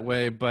it that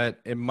way, but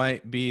it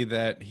might be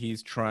that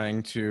he's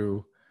trying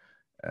to,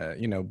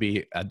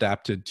 be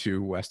adapted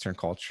to Western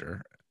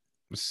culture.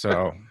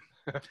 So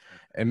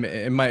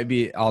it might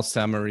be Al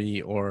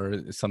Samurai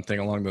or something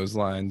along those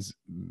lines.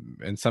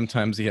 And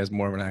sometimes he has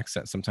more of an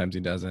accent, sometimes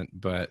he doesn't.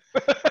 But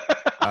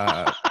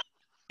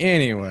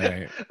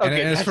anyway, and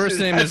Okay, his first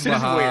name that's is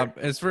just weird.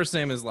 Lahab. His first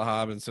name is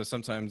Lahab, and so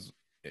sometimes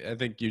I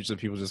think usually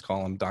people just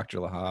call him Dr.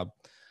 Lahab.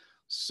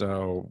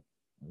 So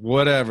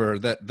whatever,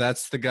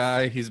 that's the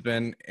guy. He's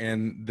been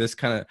in this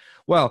kind of,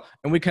 well,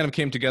 and we kind of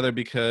came together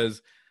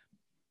because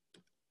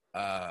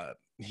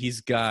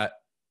he's got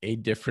a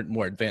different,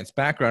 more advanced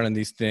background in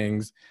these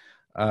things,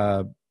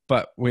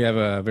 but we have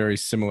a very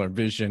similar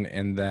vision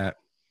in that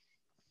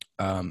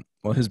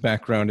well, his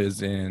background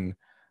is in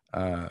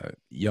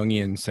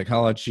Jungian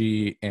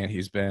psychology, and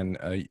he's been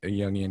a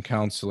Jungian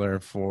counselor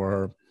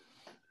for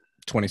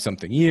 20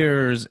 something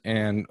years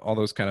and all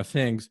those kind of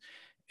things.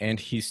 And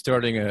he's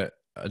starting a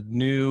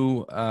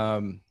new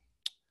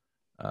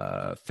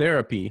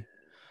therapy.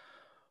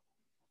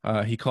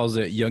 He calls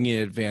it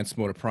Jungian advanced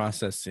motor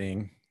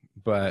processing,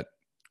 but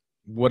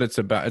what it's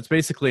about, it's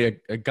basically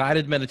a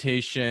guided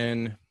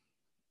meditation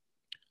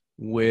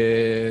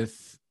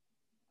with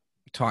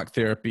talk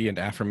therapy and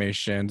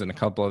affirmations and a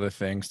couple other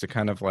things to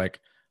kind of like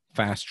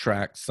fast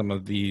track some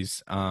of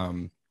these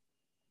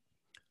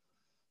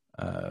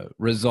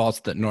results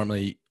that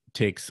normally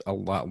takes a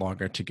lot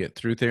longer to get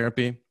through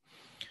therapy.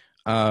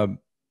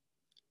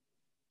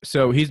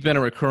 So he's been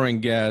a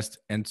recurring guest,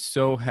 and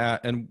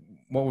and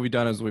what we've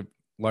done is we've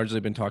largely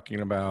been talking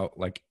about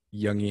like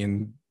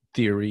Jungian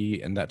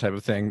theory and that type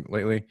of thing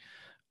lately.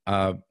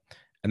 And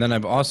then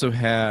I've also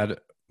had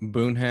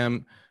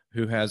Boonham,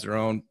 who has her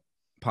own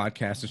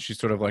podcast, and she's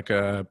sort of like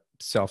a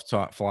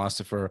self-taught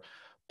philosopher.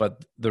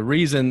 But the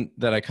reason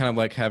that I kind of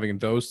like having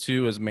those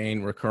two as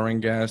main recurring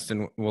guests,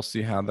 and we'll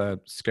see how the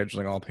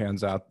scheduling all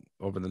pans out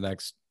over the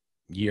next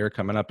year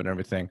coming up and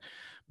everything,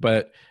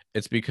 but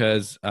it's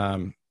because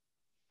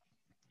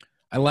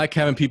I like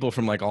having people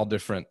from like all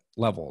different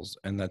levels,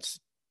 and that's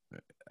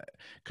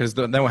because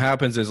then what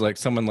happens is like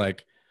someone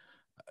like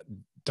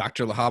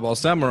Dr. Lahab Al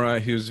Samurai,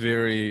 who's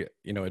very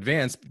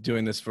advanced,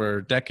 doing this for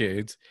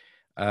decades.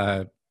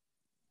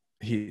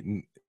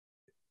 He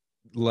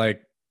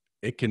like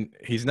it can.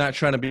 He's not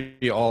trying to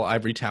be all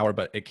ivory tower,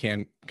 but it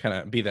can kind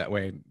of be that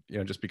way,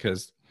 just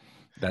because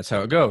that's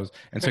how it goes.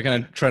 And so I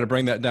kind of try to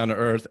bring that down to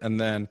earth, and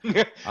then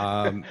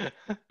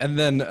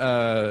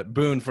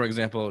Boone, for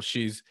example,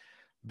 she's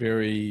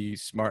very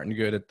smart and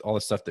good at all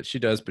the stuff that she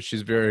does, but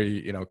she's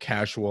very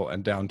casual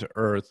and down to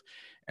earth.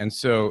 And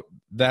so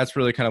that's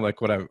really kind of like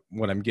what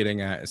I'm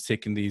getting at, is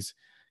taking these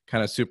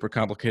kind of super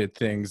complicated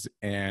things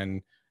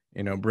and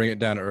bring it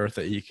down to earth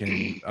that you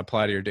can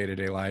apply to your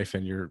day-to-day life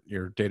and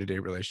your day-to-day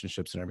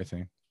relationships and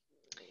everything.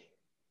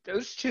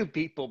 Those two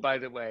people, by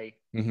the way,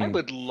 Mm-hmm. I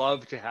would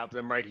love to have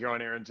them right here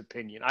on Aaron's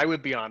Opinion. I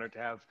would be honored to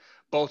have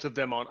both of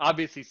them on,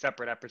 obviously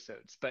separate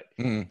episodes, but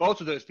both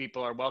of those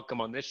people are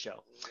welcome on this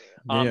show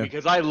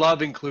because I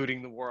love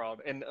including the world,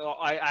 and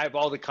I have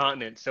all the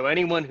continents. So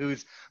anyone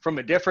who's from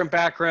a different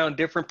background,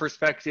 different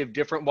perspective,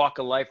 different walk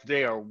of life,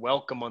 they are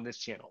welcome on this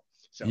channel.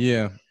 So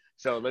yeah.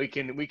 So we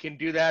can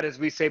do that, as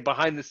we say,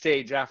 behind the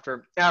stage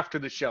after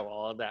the show,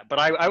 all of that. But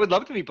I would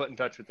love to be put in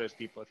touch with those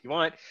people if you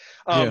want,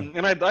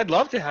 and I'd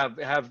love to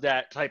have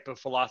that type of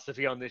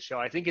philosophy on this show.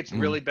 I think it's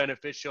really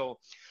beneficial.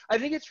 I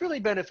think it's really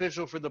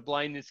beneficial for the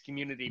blindness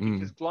community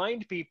because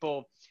blind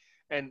people,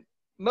 and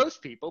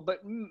most people, but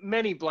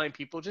many blind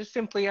people, just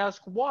simply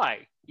ask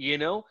why.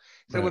 So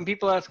Right. when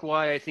people ask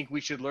why, I think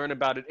we should learn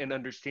about it and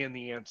understand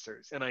the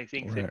answers. And I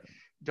think that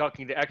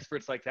talking to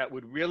experts like that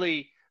would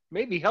really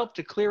maybe help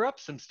to clear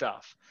up some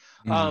stuff.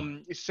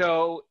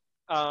 So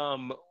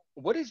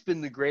what has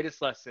been the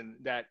greatest lesson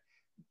that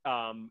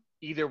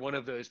either one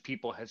of those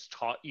people has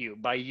taught you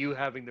by you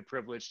having the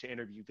privilege to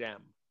interview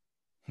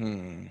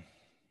them?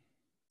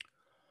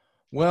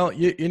 Well,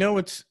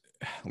 it's,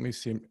 let me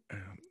see.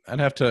 I'd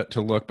have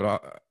to look,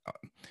 but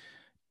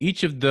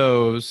each of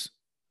those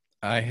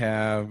I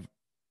have,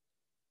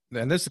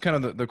 and this is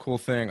kind of the cool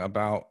thing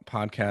about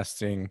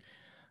podcasting,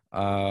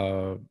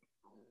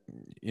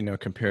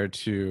 compared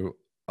to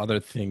other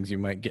things you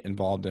might get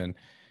involved in,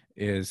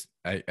 is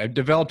I've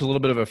developed a little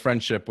bit of a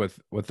friendship with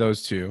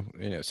those two,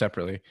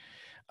 separately.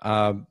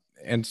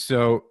 And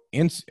so,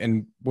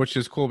 and which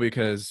is cool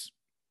because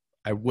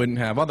I wouldn't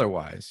have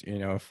otherwise,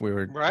 if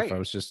I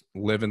was just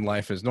living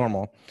life as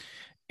normal.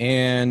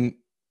 And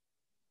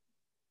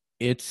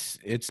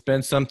it's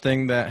been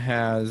something that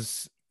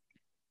has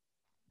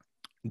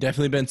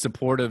definitely been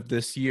supportive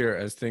this year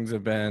as things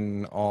have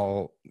been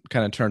all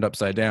kind of turned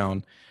upside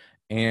down.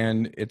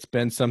 And it's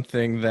been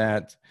something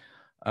that,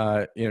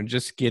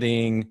 just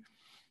getting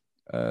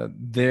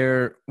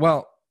there.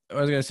 Well, I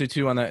was going to say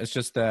too on that, it's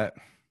just that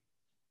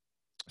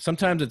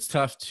sometimes it's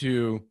tough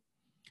to,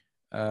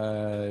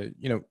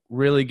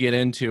 really get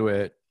into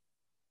it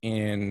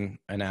in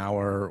an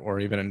hour or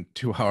even a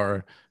 2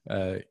 hour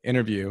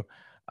interview.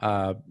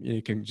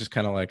 you can just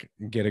kind of like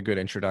get a good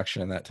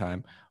introduction in that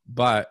time.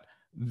 But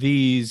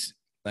these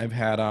I've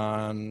had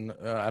on,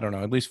 I don't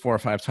know, at least 4 or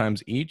 5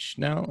 times each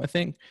now, I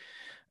think.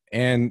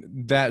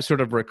 And that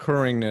sort of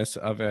recurringness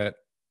of it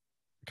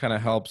kind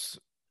of helps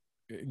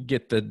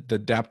get the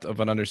depth of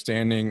an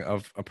understanding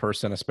of a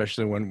person,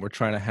 especially when we're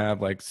trying to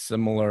have like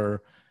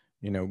similar,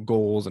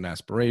 goals and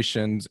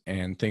aspirations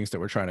and things that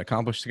we're trying to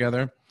accomplish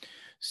together.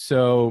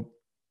 So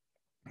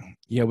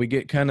yeah, we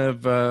get kind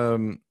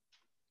of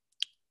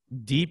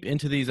deep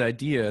into these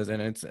ideas,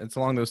 and it's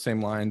along those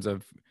same lines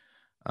of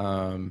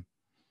um,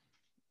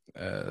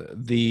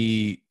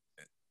 the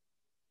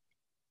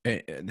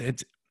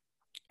it's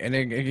and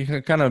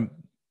it kind of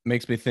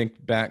makes me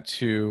think back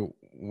to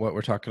what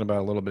we're talking about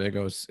a little bit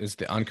ago is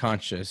the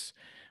unconscious,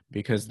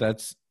 because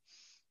that's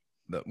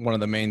one of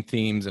the main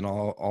themes in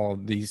all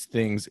of these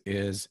things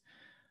is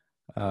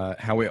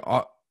how we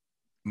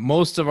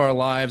most of our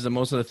lives and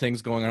most of the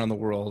things going on in the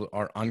world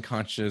are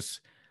unconscious,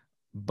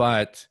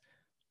 but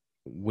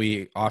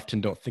we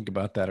often don't think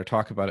about that or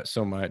talk about it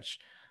so much,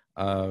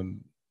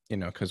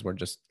 because we're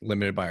just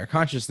limited by our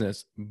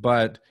consciousness.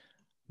 But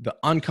the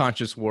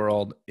unconscious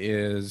world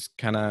is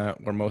kind of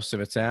where most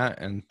of it's at,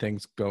 and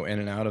things go in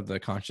and out of the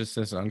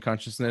consciousness and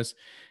unconsciousness.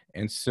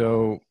 And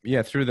so,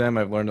 yeah, through them,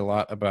 I've learned a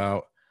lot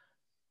about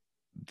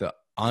the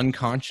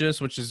unconscious,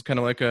 which is kind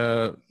of like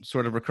a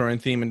sort of recurring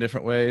theme in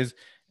different ways.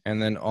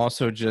 And then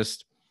also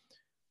just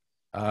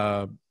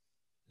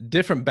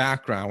different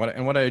background.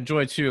 What I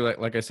enjoy too,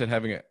 like I said,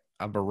 having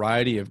a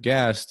variety of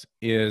guests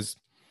is,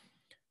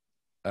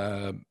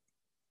 I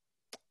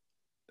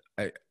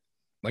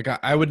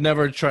would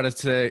never try to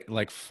say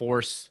like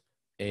force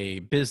a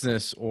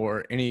business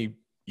or any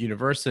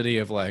university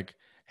of like,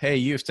 hey,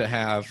 you have to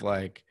have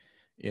like,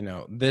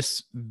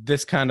 this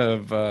kind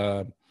of,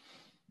 I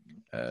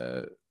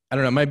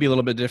don't know, it might be a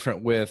little bit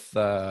different with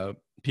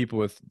people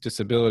with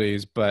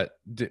disabilities, but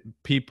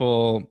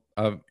people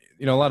of,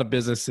 a lot of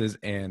businesses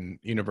and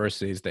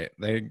universities,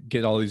 they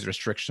get all these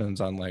restrictions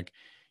on like,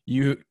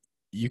 you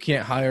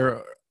can't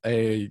hire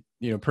a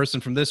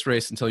person from this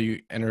race until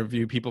you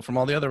interview people from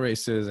all the other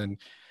races, and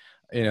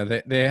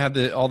they have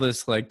all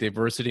this like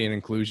diversity and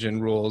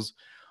inclusion rules,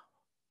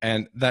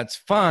 and that's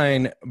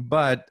fine,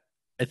 but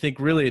I think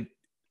really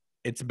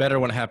it's better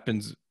when it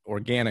happens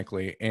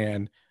organically,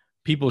 and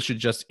people should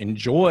just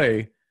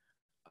enjoy,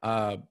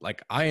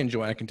 like I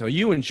enjoy, I can tell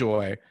you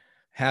enjoy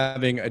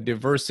having a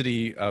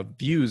diversity of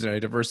views and a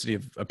diversity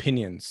of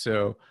opinions.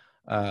 So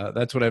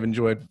that's what I've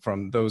enjoyed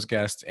from those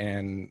guests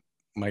and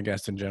my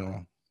guests in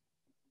general.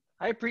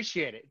 I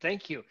appreciate it.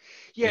 Thank you.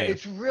 Yeah,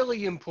 it's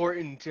really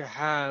important to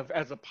have,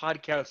 as a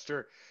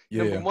podcaster,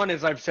 number one,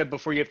 as I've said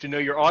before, you have to know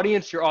your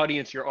audience, your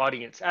audience, your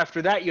audience.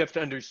 After that, you have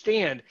to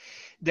understand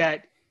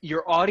that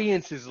your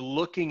audience is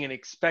looking and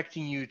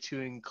expecting you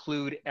to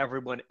include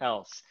everyone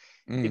else.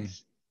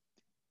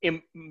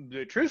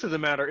 The truth of the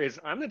matter is,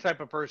 I'm the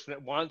type of person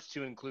that wants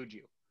to include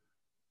you.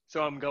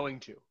 So I'm going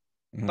to.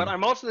 But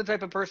I'm also the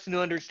type of person who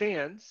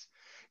understands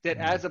that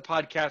as a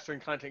podcaster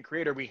and content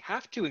creator, we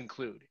have to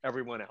include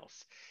everyone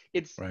else.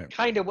 It's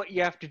kind of what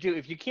you have to do.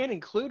 If you can't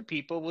include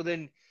people, well,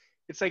 then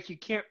it's like you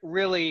can't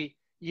really,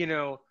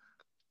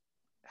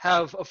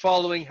 have a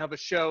following, have a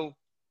show,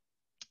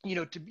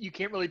 you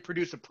can't really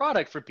produce a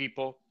product for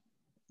people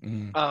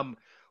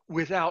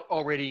without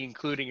already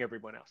including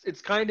everyone else.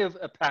 It's kind of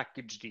a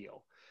package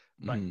deal,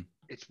 but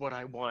it's what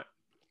I want.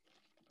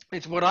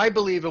 It's what I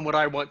believe and what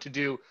I want to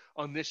do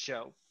on this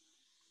show.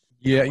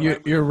 Yeah,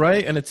 you're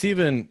right. And it's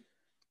even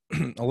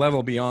a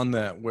level beyond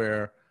that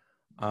where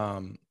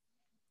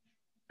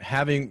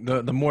having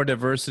the more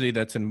diversity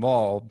that's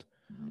involved,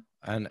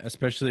 and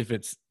especially if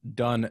it's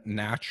done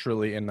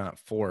naturally and not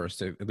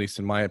forced, at least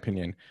in my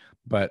opinion,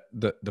 but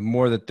the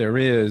more that there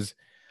is,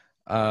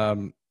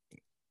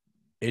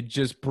 it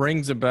just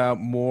brings about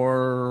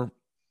more,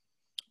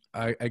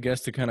 I guess,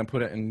 to kind of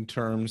put it in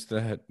terms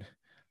that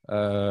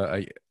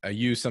I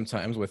use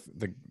sometimes with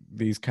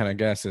these kind of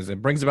guesses,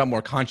 it brings about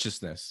more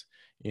consciousness,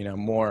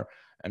 more,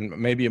 and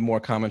maybe a more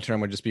common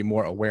term would just be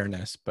more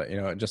awareness, but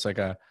just like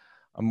a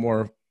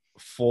more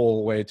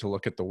full way to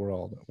look at the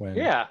world.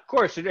 Of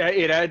course, it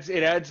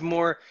adds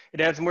more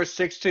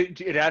sticks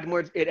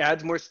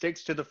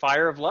to the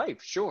fire of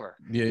life. Sure.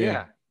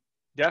 Yeah.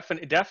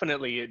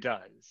 Definitely it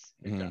does.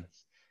 It does.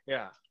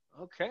 Yeah.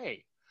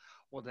 Okay.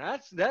 Well,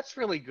 that's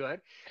really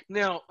good.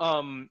 Now,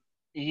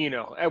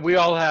 we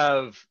all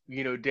have,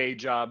 day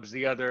jobs.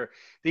 The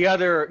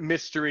other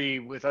mystery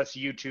with us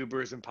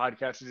YouTubers and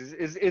podcasters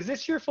is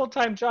this your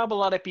full-time job? A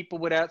lot of people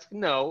would ask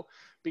no,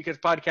 because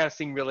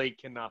podcasting really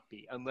cannot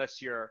be,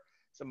 unless you're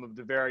some of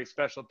the very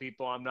special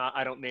people.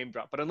 I don't name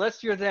drop, but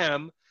unless you're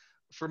them,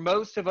 for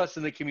most of us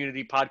in the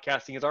community,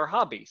 podcasting is our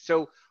hobby.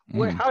 So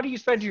how do you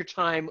spend your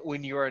time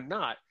when you are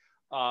not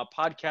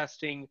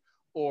podcasting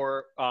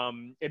or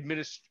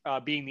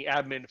being the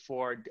admin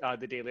for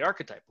the Daily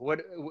Archetype?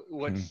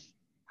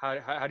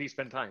 How do you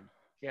spend time?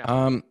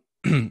 Yeah.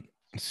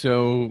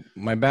 So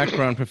my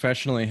background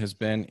professionally has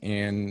been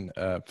in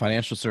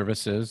financial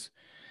services,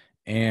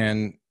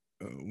 and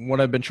what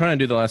I've been trying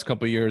to do the last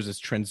couple of years is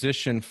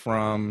transition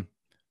from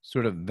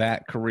sort of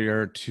that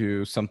career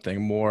to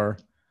something more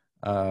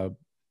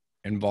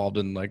involved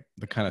in like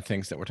the kind of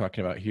things that we're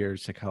talking about here: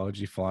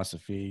 psychology,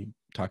 philosophy,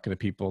 talking to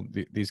people,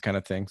 these kind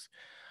of things.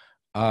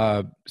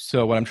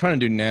 So what I'm trying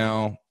to do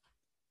now,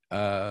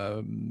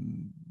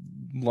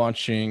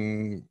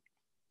 launching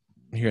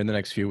here in the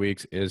next few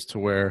weeks, is to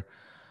where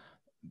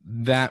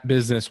that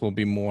business will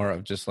be more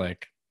of just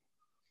like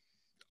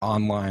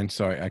online,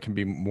 so I can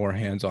be more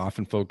hands off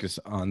and focus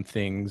on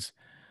things,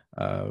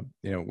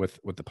 with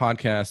the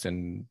podcast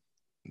and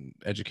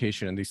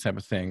education and these type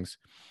of things.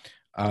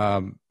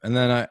 And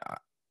then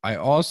I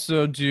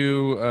also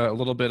do a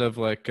little bit of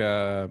like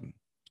the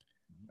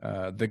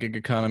gig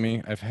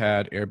economy. I've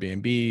had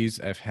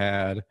Airbnbs. I've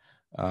had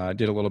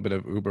did a little bit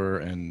of Uber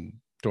and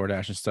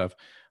DoorDash and stuff.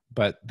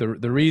 But the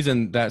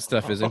reason that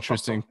stuff is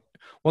interesting,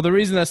 well, the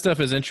reason that stuff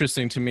is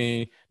interesting to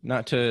me,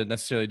 not to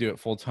necessarily do it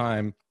full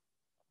time,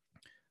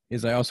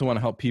 is I also want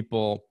to help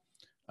people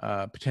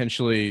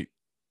potentially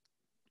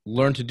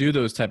learn to do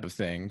those type of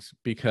things,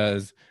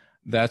 because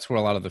that's where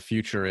a lot of the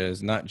future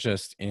is, not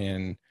just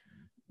in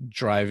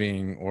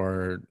driving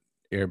or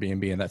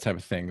Airbnb and that type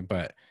of thing,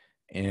 but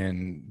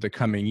in the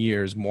coming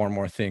years, more and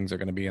more things are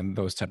going to be in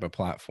those type of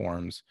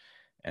platforms.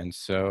 And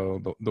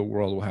so the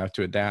world will have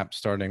to adapt,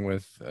 starting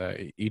with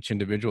each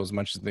individual as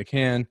much as they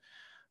can.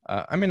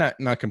 I mean,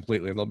 not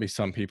completely. There'll be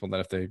some people that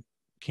if they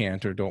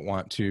can't or don't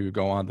want to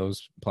go on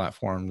those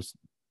platforms,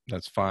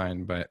 that's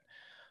fine. But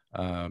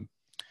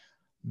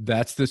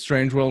that's the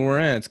strange world we're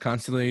in. It's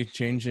constantly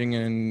changing,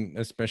 and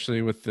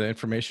especially with the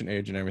information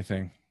age and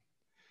everything.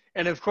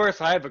 And of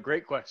course, I have a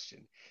great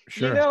question.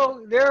 Sure. You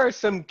know, there are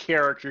some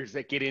characters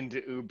that get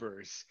into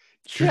Ubers.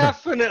 Sure.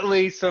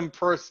 Definitely some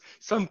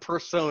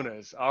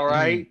personas. All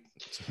right.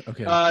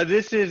 Okay.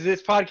 This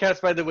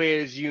podcast, by the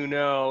way, as you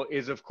know,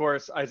 is of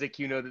course, Isaac.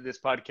 You know that this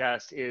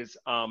podcast is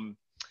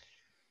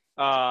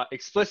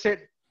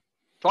explicit.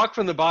 Talk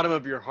from the bottom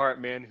of your heart,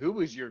 man. Who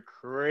was your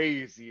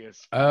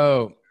craziest?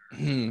 Oh,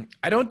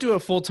 I don't do it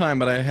full time,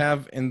 but I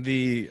have in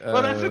the.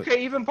 Well, that's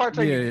okay. Even part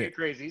time, you can get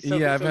crazy. So,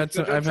 yeah, I've had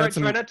some.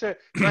 Try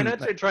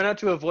not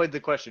to avoid the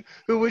question.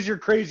 Who was your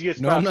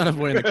craziest? No, I'm not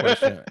avoiding the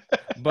question.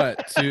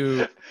 But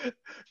to,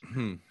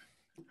 I'm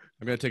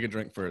gonna take a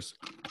drink first.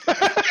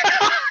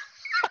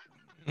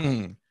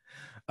 Okay.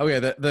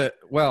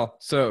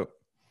 So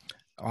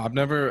I've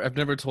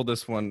never told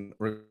this one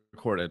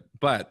recorded,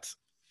 but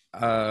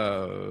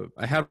I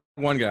had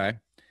one guy,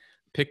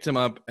 picked him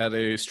up at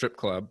a strip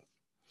club.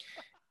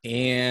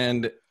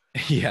 And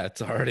yeah,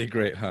 it's already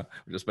great, huh?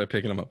 Just by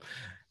picking him up.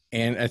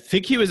 And I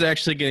think he was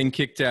actually getting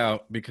kicked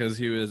out because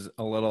he was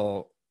a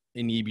little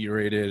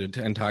inebriated,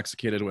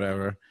 intoxicated,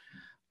 whatever.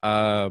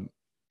 And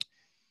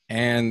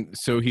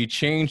so he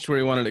changed where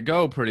he wanted to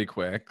go pretty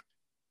quick,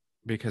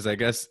 because I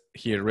guess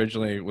he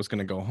originally was going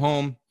to go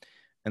home,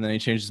 and then he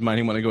changed his mind.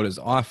 He wanted to go to his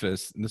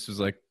office. And this was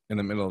like in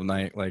the middle of the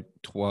night, like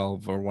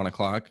 12 or 1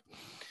 o'clock.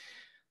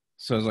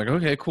 So I was like,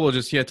 okay, cool.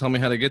 Just, tell me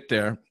how to get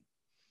there.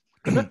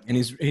 And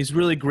he's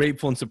really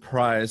grateful and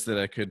surprised that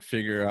I could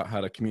figure out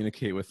how to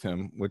communicate with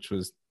him, which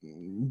was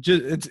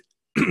just,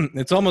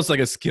 it's almost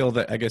like a skill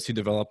that I guess you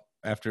develop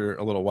after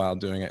a little while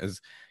doing it, is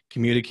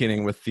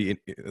communicating with the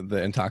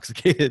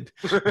intoxicated.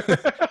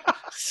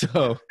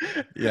 So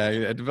yeah,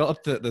 I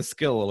developed the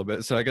skill a little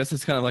bit. So I guess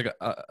it's kind of like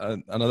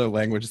another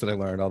language that I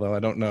learned, although I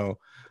don't know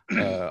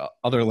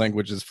other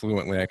languages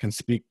fluently. I can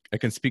speak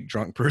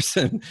drunk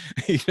person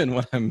even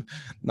when I'm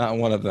not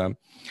one of them.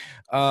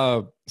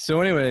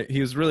 So anyway,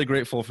 he was really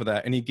grateful for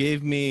that, and he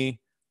gave me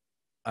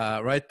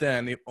right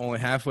then, only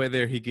halfway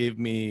there, he gave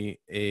me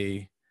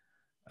a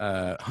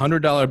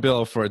 $100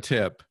 bill for a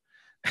tip.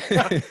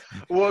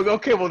 Well,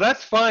 okay, well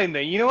that's fine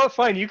then. You know what?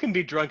 Fine, you can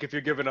be drunk if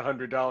you're given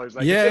 $100.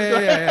 Like,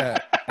 yeah.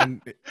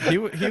 And he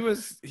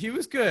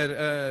was good.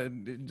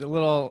 A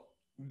little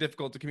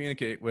difficult to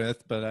communicate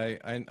with, but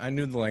I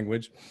knew the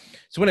language.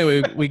 So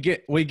anyway, we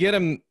get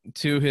him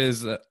to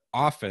his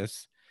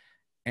office,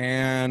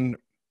 and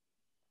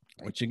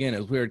which again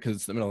is weird because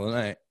it's the middle of the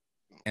night,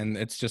 and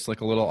it's just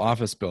like a little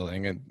office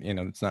building, and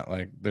it's not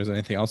like there's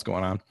anything else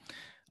going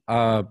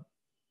on.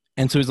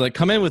 And so he's like,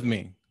 "Come in with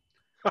me."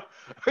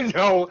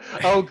 No,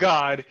 oh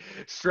God,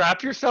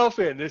 strap yourself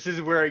in. This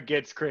is where it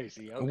gets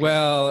crazy. Okay.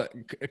 Well,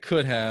 it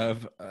could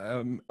have.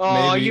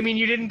 Maybe. You mean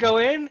you didn't go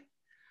in?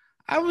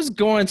 I was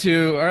going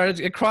to, or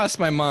it crossed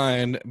my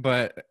mind,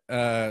 but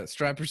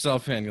strap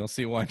yourself in. You'll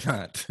see why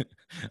not.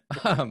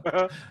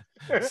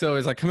 So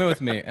he's like, "Come in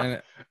with me,"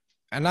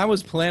 and I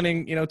was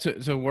planning,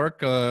 to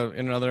work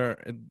in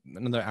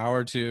another hour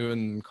or two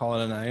and call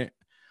it a night.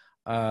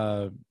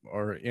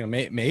 Or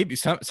maybe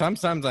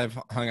sometimes I've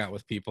hung out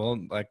with people,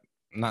 like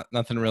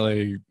nothing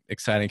really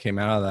exciting came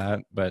out of that,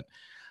 but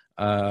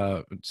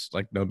it's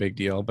like no big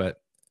deal.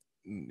 But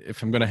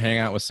if I'm going to hang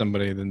out with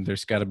somebody, then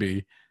there's got to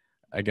be,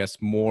 I guess,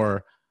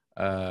 more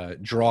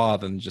draw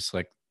than just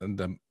like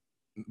the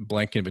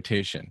blank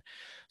invitation.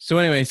 So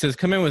anyway, he says,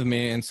 "Come in with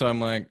me." And so I'm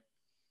like,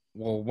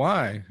 well,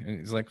 why? And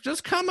he's like,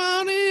 just come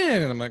on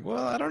in. And I'm like,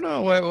 well, I don't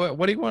know.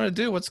 What do you want to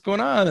do? What's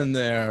going on in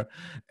there?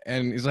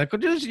 And he's like,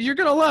 well, you're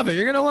going to love it.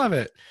 You're going to love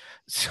it.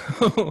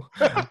 So,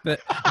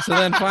 so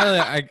then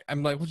finally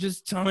I'm like, well,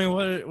 just tell me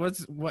what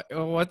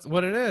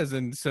it is.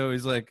 And so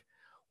he's like,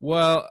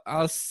 well,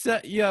 I'll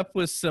set you up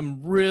with some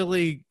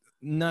really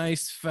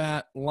nice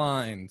fat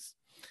lines.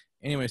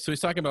 Anyway, so he's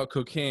talking about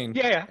cocaine.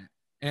 Yeah.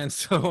 And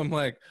so I'm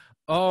like,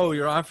 oh,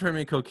 you're offering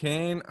me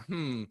cocaine?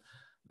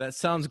 That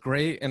sounds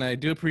great, and I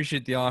do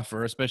appreciate the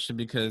offer, especially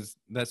because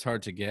that's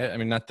hard to get. I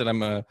mean, not that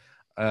I'm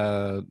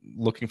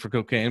looking for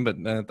cocaine, but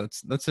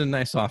that's a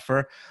nice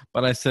offer.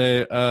 But I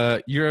say,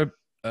 you're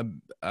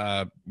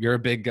a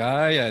big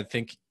guy. I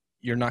think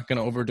you're not going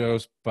to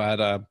overdose,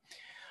 but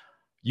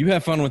you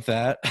have fun with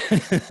that.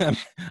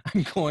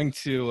 I'm going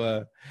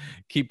to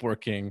keep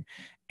working,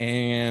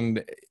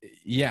 and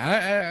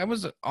yeah, I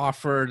was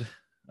offered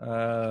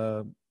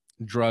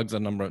drugs a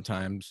number of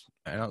times.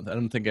 I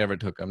don't think I ever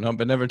took them. No,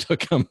 but never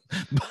took them.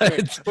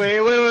 But wait.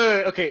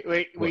 Okay,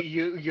 wait.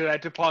 You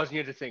had to pause and you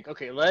had to think.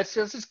 Okay, let's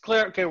just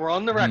clear. Okay, we're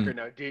on the record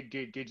now.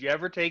 Did you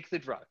ever take the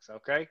drugs?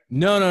 Okay.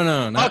 No.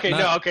 Not in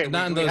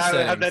those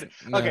settings.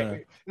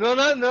 Okay.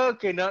 No.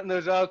 Okay, not in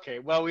those. Okay.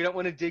 Well, we don't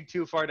want to dig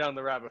too far down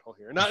the rabbit hole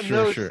here. Not in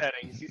those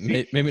settings.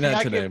 See, maybe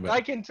not today.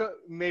 But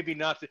maybe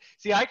not.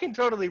 See, I can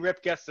totally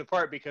rip guests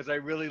apart because I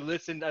really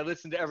listen. I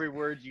listen to every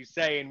word you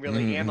say and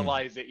really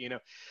analyze it. You know.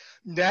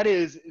 That's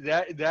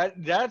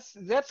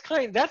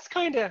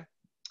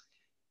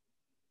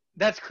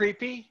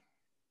creepy,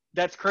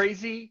 that's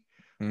crazy,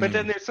 but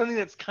then there's something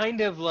that's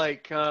kind of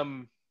like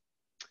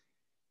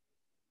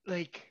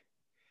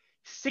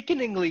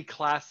sickeningly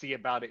classy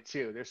about it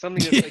too. There's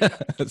something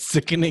that's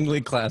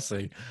sickeningly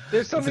classy.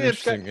 There's something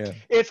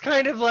it's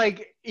kind of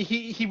like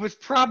he was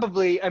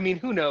probably, I mean,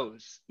 who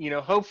knows, you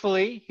know,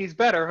 hopefully he's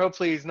better,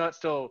 hopefully he's not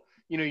still,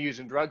 you know,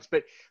 using drugs,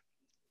 but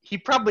he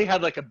probably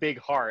had like a big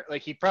heart.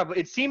 Like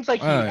it seems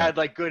like he had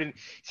like good, and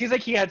seems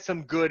like he had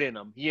some good in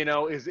him, you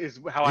know, is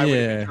how I would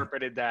have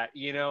interpreted that,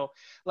 you know,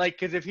 like,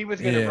 cause if he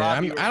was going to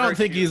rob you, I don't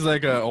think he's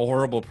like a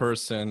horrible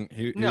person.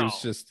 He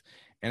was just,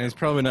 and he's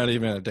probably not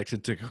even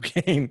addicted to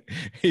cocaine.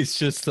 He's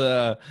just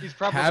having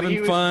fun. He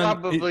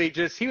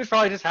was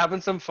probably just having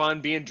some fun,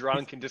 being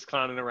drunk and just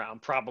clowning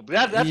around. Probably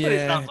that's what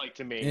it sounds like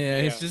to me.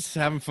 Yeah, he's just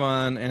having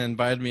fun and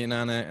invited me in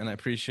on it, and I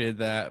appreciate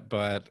that,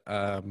 but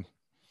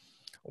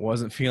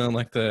wasn't feeling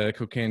like the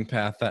cocaine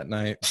path that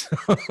night.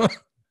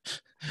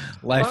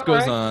 Life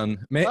goes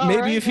on.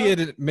 Maybe if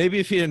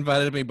he had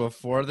invited me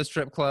before the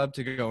strip club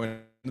to go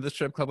into the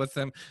strip club with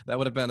him, that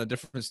would have been a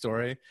different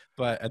story.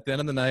 But at the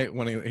end of the night,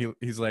 when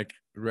he's like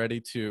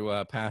ready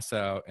to pass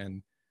out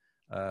and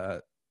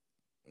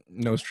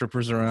no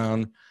strippers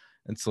around,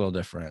 it's a little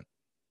different.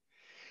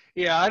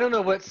 Yeah, I don't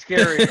know what's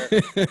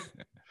scarier.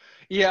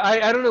 Yeah,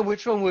 I don't know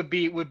which one would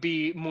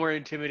be more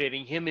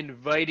intimidating. Him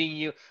inviting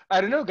you.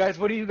 I don't know, guys.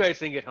 What do you guys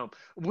think at home?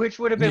 Which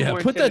would have been more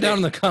put that down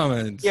in the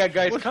comments. Yeah,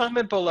 guys,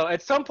 comment below.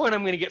 At some point,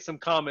 I'm going to get some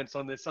comments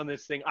on this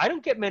thing. I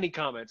don't get many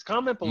comments.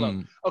 Comment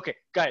below. Okay,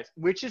 guys,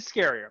 which is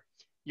scarier?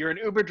 You're an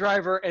Uber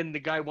driver, and the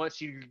guy wants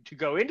you to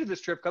go into the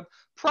strip club,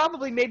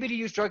 probably maybe to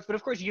use drugs, but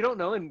of course you don't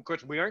know, and of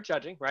course we aren't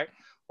judging, right?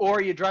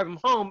 Or you drive him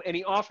home, and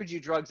he offered you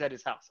drugs at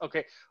his house.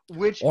 Okay,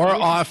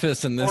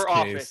 office in this case.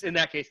 Office in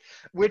that case,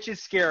 which is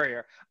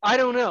scarier? I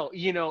don't know,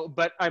 you know,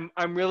 but I'm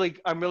really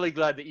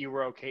glad that you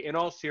were okay. In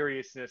all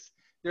seriousness,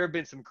 there have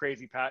been some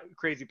crazy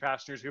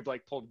passengers who've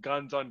like pulled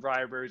guns on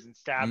drivers and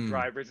stabbed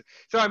drivers.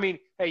 So I mean,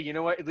 hey, you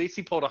know what? At least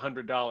he pulled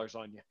 $100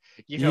 on you.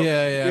 You know,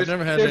 I've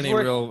never had any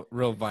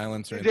real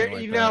violence or anything like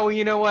that.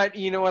 You know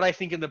what? I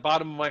think in the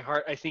bottom of my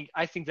heart, I think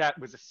that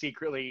was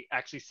secretly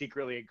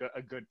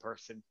a good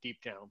person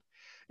deep down.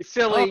 It's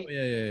silly. Oh,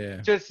 yeah.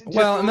 Just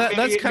and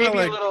that's kind of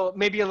like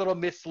maybe a little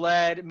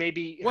misled.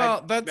 Maybe.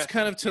 Well, that's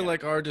kind of to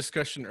like our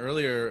discussion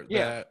earlier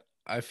that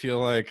I feel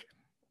like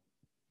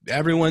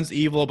everyone's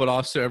evil, but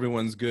also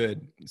everyone's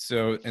good.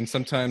 So, and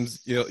sometimes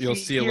you'll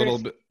see a little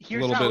bit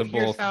of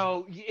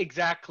both.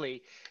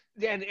 Exactly.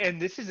 And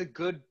this is a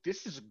good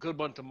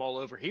one to mull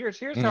over. Here's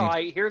how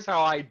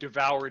I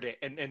devoured it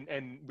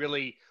and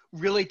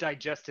really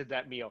digested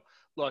that meal.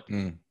 Look,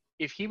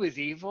 if he was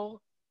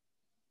evil,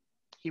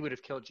 he would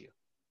have killed you.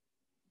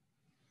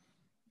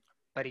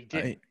 But he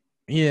didn't.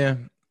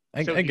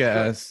 I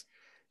guess.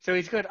 So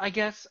he's good, I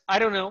guess. I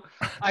don't know.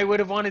 I would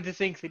have wanted to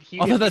think that he.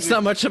 Although that's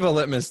not much of a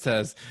litmus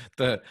test.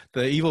 The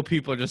evil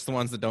people are just the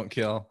ones that don't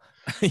kill.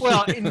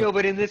 Well, no,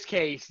 but in this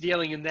case,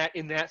 dealing in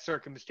that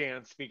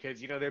circumstance,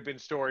 because you know there've been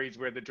stories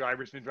where the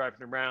driver's been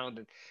driving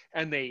around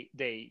and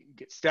they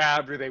get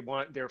stabbed, or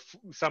they're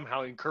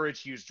somehow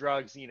encouraged to use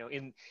drugs, you know,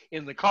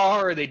 in the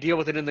car, or they deal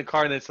with it in the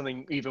car, and then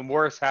something even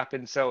worse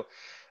happens. So,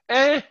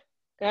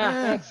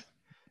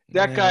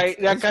 That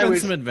guy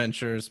was some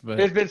adventures, but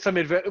there's been some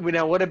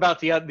now. What about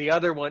the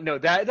other one? No,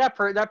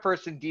 that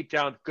person deep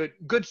down,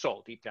 good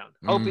soul deep down.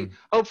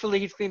 Hopefully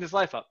he's cleaned his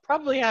life up.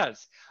 Probably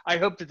has. I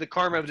hope that the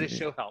karma of this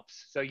show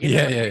helps. So you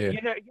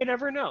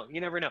never know. You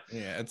never know.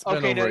 Yeah, it's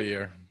been over a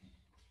year.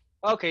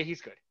 Okay,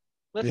 he's good.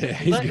 Yeah,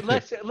 he's good.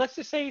 Let's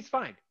just say he's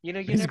fine. You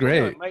He's never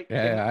know. great.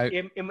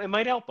 It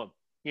might help him.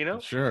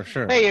 Sure.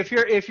 Hey, if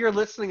you're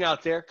listening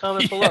out there,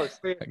 comment below.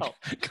 Say help.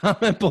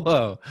 Comment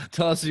below.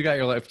 Tell us you got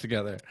your life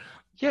together.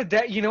 Yeah,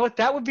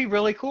 that would be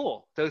really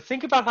cool. So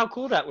think about how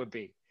cool that would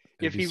be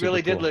if he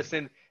really did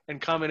listen and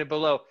commented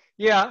below.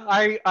 Yeah,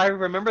 I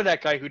remember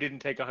that guy who didn't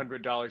take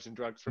 $100 in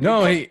drugs from me.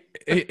 No, I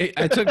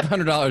took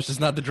 $100,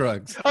 just not the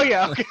drugs. Oh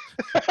yeah. Okay.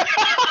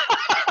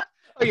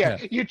 Oh yeah.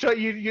 You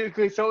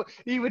so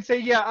you would say,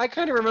 yeah, I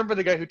kind of remember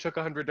the guy who took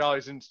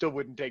 $100 and still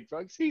wouldn't take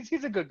drugs. He's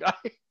a good guy.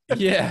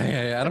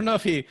 Yeah. I don't know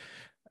if he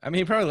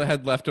probably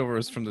had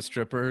leftovers from the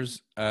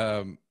strippers,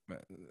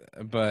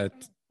 but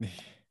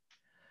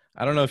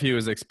I don't know if he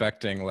was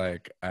expecting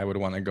like I would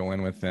want to go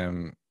in with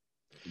him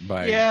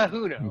by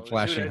who knows,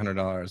 flashing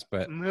 $100,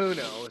 but who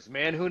knows,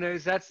 man, who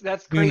knows? That's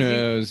crazy. Who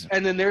knows?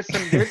 And then there's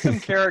some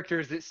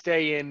characters that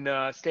stay in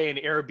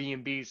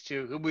Airbnbs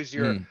too. Who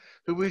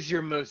was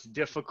your most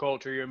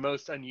difficult or your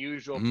most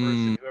unusual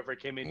person who ever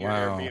came into your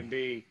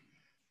Airbnb?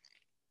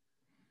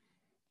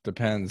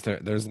 Depends.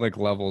 There's like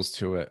levels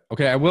to it.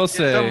 Okay, I will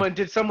say.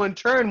 Did someone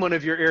turn one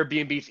of your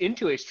Airbnbs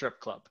into a strip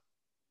club?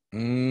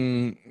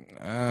 Well,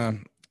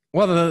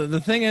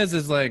 the thing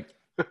is like,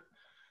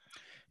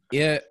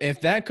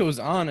 if that goes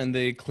on and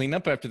they clean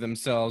up after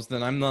themselves,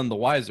 then I'm none the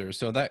wiser.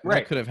 So that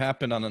could have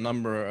happened on a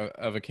number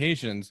of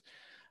occasions.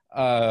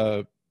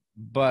 But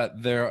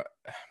there,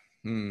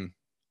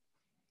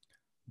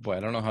 boy, I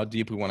don't know how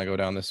deep we want to go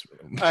down this.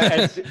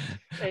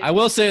 I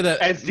will say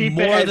that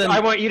I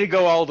want you to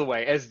go all the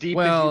way, as deep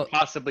as you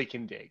possibly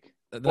can dig.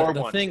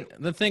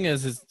 The thing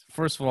is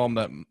first of all,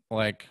 that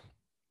like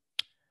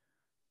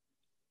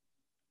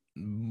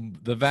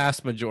the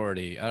vast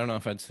majority, I don't know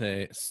if I'd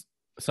say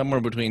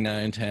somewhere between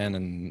 9, 10,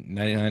 and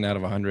 99 out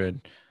of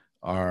 100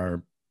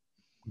 are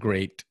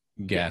great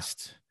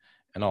guests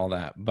and all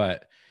that,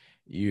 but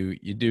you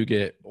do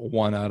get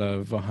 1 out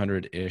of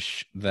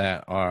 100-ish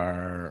that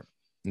are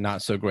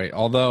not so great.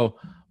 Although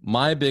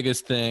my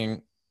biggest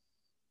thing,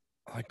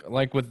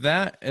 like with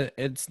that,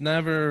 it's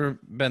never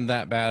been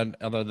that bad,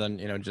 other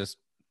than just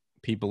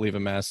people leave a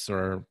mess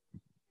or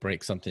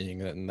break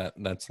something, and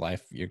that's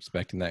life. You're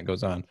expecting that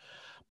goes on.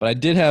 But I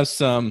did have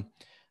some.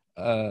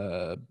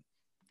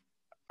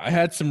 I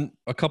had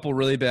a couple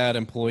really bad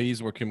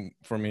employees working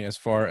for me, as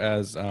far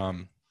as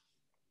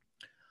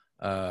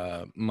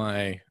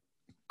my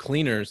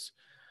cleaners.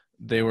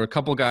 They were a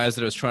couple guys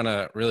that I was trying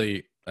to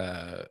really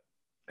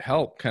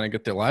help kind of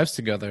get their lives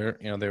together.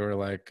 They were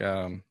like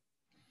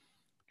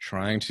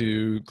trying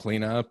to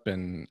clean up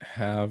and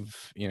have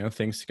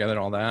things together and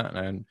all that,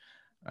 and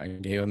I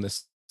gave them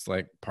this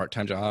like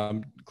part-time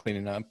job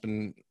cleaning up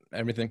and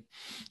everything.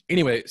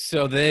 Anyway,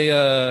 so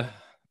they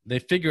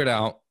figured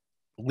out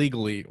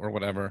legally or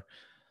whatever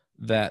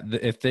that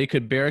if they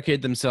could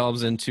barricade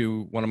themselves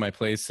into one of my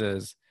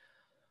places,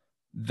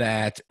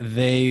 that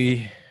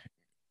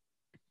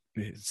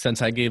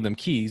since I gave them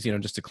keys,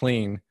 just to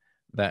clean,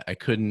 that I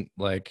couldn't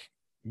like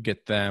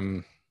get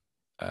them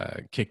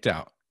kicked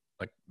out.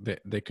 Like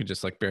they could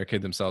just like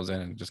barricade themselves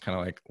in and just kind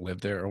of like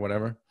live there or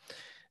whatever.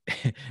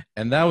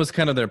 And that was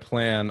kind of their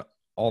plan,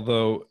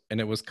 and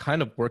it was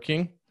kind of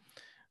working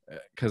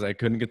because I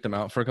couldn't get them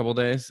out for a couple of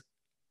days.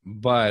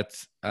 But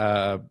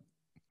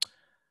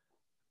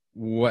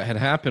what had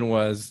happened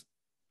was,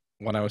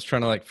 when I was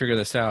trying to like figure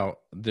this out,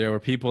 there were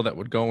people that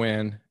would go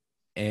in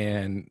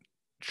and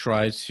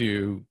try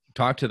to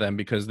talk to them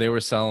because they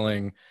were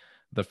selling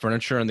the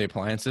furniture and the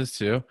appliances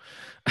too.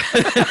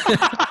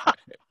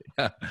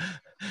 Yeah.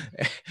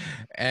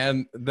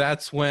 And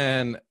that's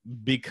when,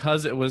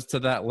 because it was to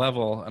that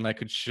level and I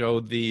could show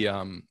the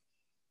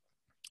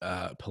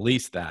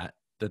police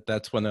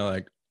that's when they're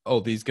like, oh,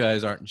 these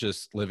guys aren't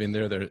just living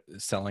there, they're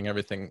selling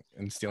everything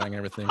and stealing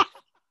everything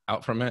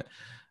out from it.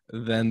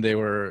 Then they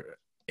were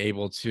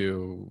able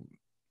to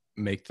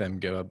make them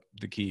give up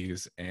the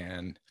keys.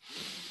 And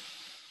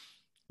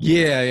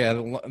yeah,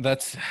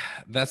 that's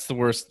the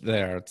worst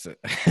there.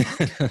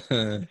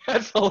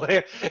 That's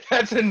hilarious.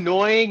 That's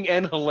annoying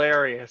and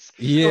hilarious.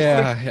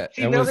 Yeah,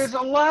 there's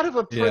a lot of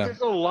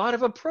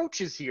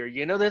approaches here.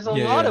 There's a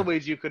lot of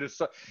ways you could have.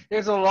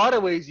 There's a lot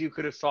of ways you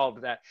could have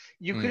solved that.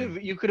 You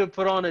could have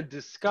put on a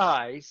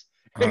disguise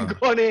and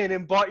gone in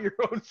and bought your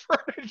own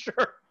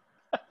furniture.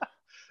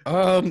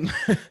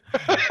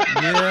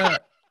 Yeah.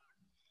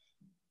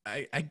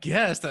 I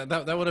guess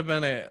that would have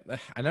been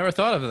I never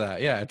thought of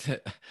that. Yeah,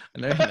 I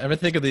never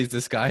think of these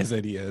disguise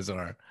ideas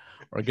or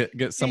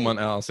get someone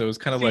else. It was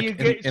kind of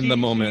in the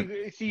moment.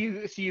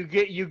 You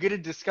get a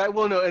disguise.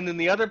 Well, no, and then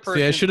the other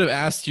person. See, I should have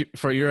asked you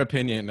for your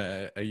opinion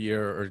a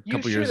year or a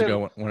couple years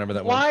ago, whenever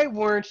that was. Why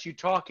weren't you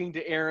talking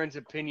to Aaron's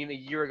opinion a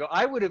year ago?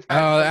 I would have.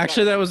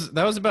 Actually, that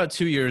was about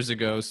 2 years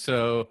ago.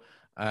 So.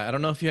 I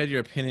don't know if you had your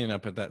opinion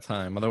up at that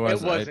time.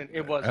 Otherwise, it wasn't.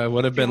 I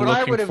would have been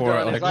looking for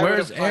it. Like,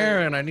 where's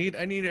Aaron? I need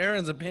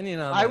Aaron's opinion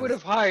on this. I would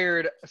have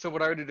hired. So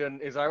what I would have done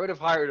is I would have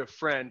hired a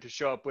friend to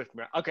show up with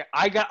me. Okay,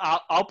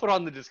 I'll put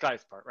on the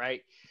disguise part,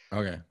 right?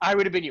 Okay. I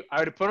would have been you. I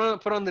would have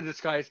put on the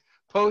disguise,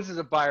 pose as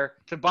a buyer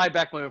to buy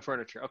back my own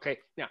furniture. Okay.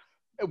 Now,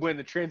 when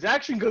the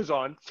transaction goes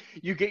on,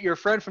 you get your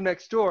friend from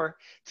next door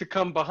to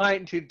come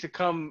behind to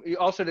come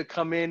also to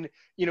come in,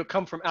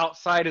 come from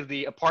outside of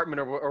the apartment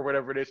or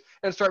whatever it is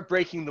and start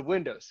breaking the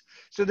windows.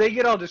 So they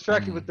get all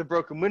distracted with the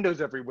broken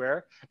windows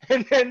everywhere,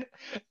 and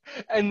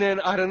then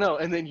I don't know,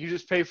 and then you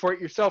just pay for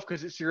it yourself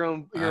because it's your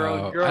own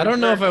I don't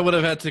know if I would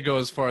have had to go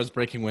as far as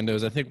breaking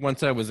windows. I think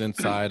once I was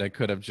inside, I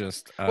could have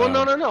just well,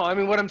 no. I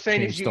mean, what I'm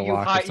saying is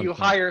you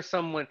hire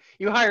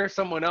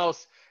someone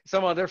else,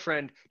 some other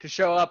friend, to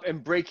show up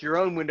and break your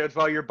own windows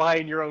while you're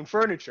buying your own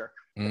furniture.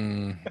 I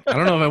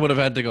don't know if I would have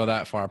had to go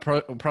that far.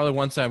 Probably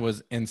once I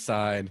was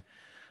inside,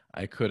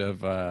 I could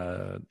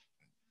have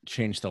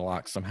changed the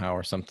lock somehow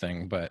or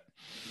something. But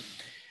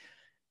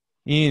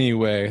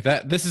anyway,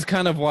 this is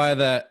kind of why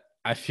that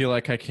I feel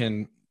like I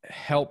can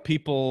help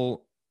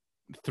people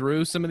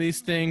through some of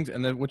these things,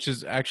 and then which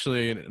is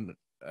actually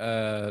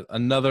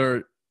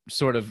another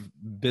sort of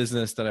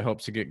business that I hope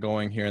to get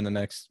going here in the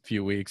next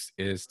few weeks,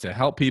 is to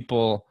help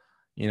people,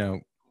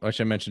 which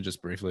I mentioned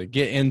just briefly,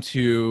 get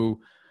into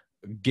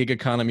gig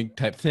economy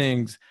type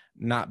things,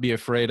 not be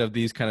afraid of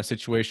these kind of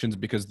situations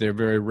because they're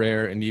very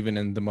rare, and even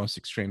in the most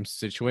extreme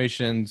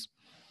situations,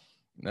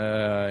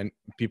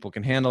 people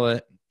can handle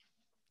it.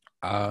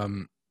 But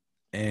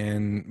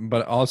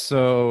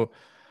also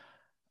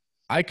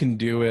I can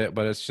do it,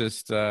 but it's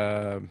just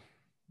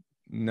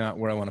not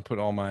where I want to put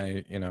all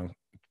my,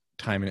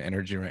 time and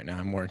energy right now.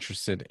 I'm more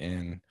interested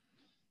in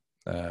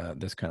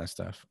this kind of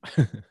stuff.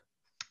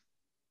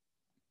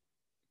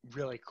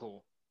 Really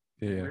cool.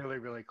 Yeah. Really,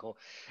 really cool.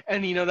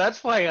 And,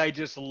 that's why I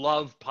just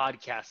love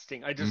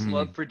podcasting. I just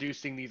love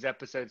producing these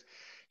episodes,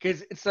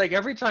 because it's like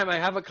every time I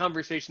have a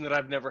conversation that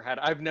I've never had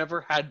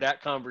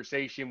that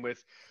conversation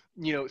with,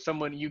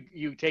 someone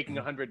you taking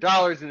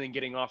 $100 and then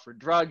getting offered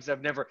drugs.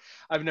 I've never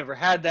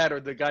had that,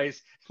 or the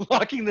guys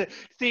locking the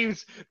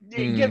thieves.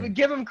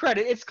 Give them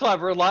credit. It's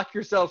clever. Lock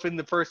yourself in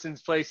the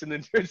person's place and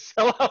then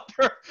sell out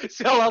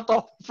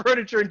the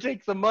furniture and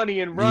take the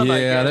money and run.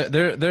 Yeah,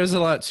 there's a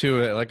lot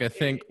to it. Like I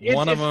think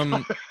one of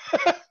them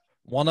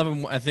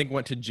I think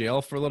went to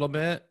jail for a little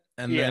bit,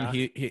 and then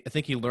I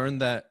think he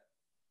learned that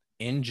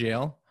in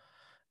jail,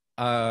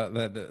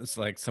 that it's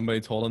like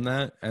somebody told him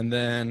that, and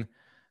then,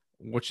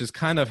 which is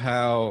kind of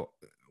how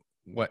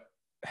what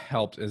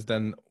helped is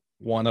then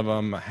one of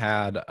them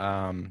had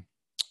an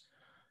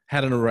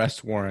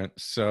arrest warrant.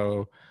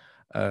 So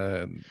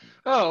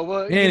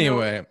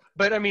anyway,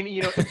 but I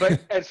mean, but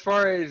as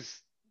far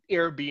as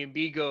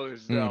Airbnb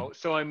goes, though,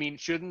 so I mean,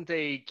 shouldn't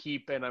they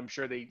keep, and I'm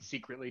sure they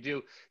secretly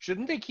do,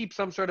 shouldn't they keep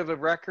some sort of a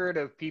record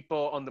of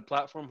people on the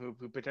platform who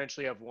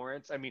potentially have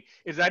warrants? I mean,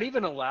 is that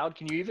even allowed?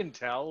 Can you even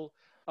tell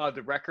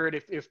the record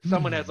if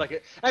someone has like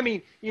let's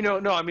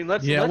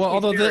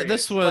although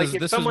this was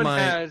like, this was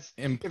my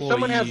employees. If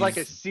someone has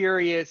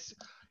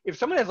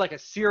like a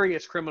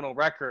serious criminal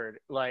record,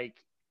 like,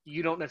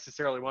 you don't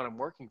necessarily want them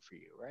working for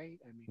you, right?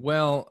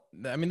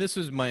 I mean, this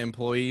was my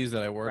employees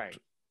that I worked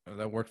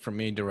that worked for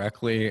me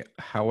directly.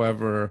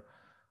 However,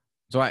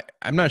 so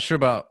I'm not sure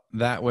about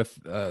that with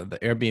the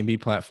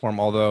Airbnb platform,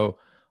 although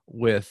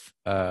with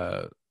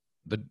the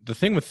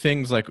thing with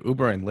things like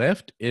Uber and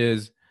Lyft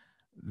is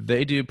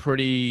they do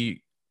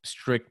pretty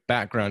strict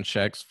background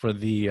checks for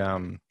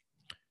the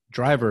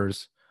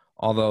drivers,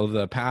 although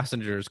the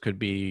passengers could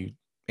be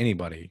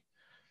anybody.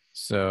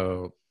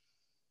 So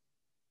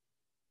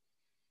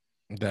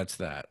that's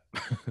that.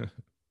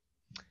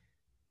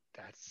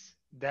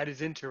 That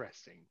is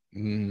interesting.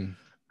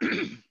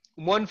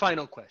 One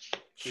final question.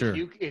 Sure.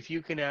 If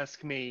you can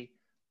ask me,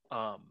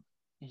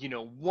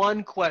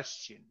 one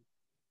question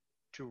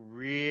to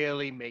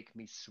really make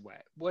me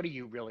sweat, what do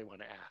you really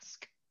want to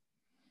ask?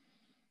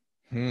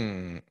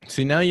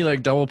 See, now you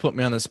like double put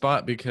me on the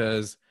spot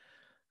because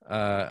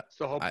it's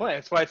the whole point.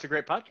 That's why it's a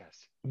great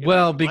podcast.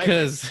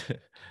 Because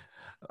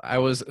I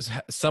was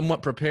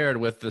somewhat prepared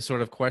with the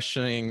sort of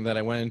questioning that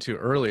I went into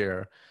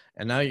earlier,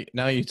 and now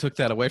you took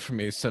that away from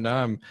me. So now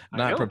I'm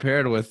not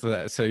prepared with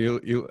that. So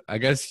I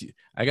guess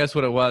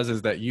what it was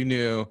is that you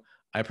knew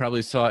I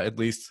probably saw at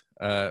least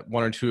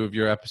one or two of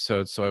your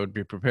episodes, so I would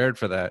be prepared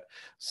for that.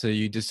 So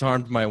you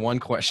disarmed my one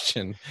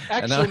question.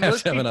 Actually,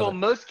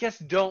 most guests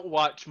don't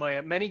watch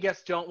many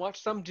guests don't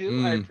watch. Some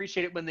do. I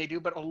appreciate it when they do,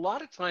 but a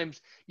lot of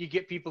times you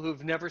get people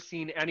who've never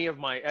seen any of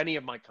my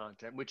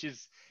content, which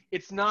is,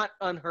 it's not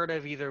unheard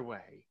of either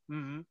way.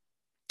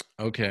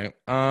 Okay.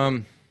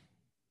 Let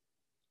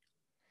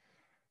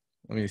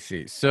me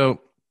see.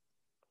 So,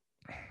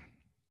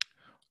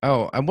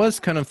 I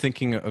was kind of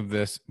thinking of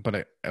this, but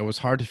it was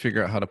hard to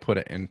figure out how to put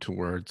it into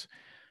words.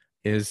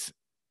 And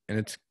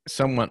it's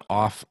somewhat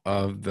off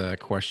of the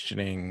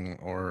questioning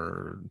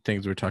or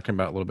things we were talking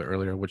about a little bit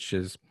earlier, which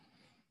is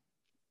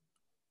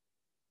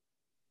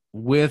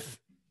with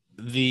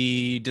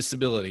the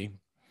disability.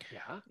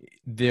 Yeah.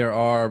 There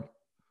are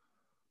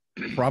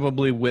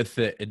probably with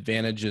the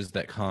advantages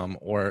that come,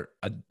 or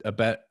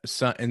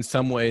in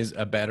some ways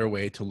a better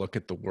way to look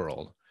at the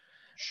world.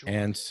 Sure.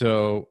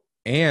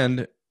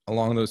 And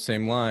along those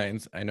same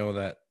lines, I know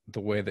that the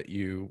way that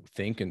you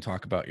think and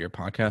talk about your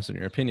podcast and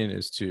your opinion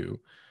is to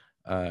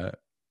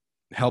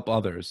help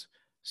others.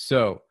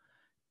 So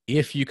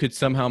if you could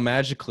somehow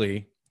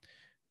magically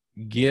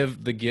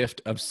give the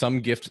gift of some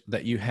gift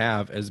that you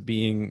have as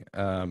being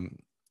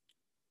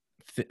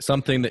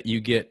something that you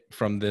get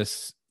from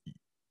this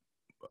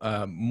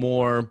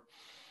more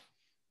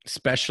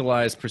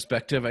specialized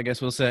perspective, I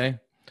guess we'll say,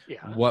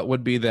 what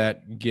would be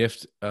that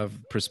gift of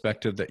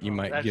perspective that you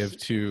might give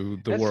to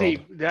the world?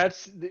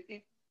 That's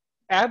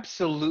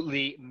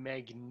absolutely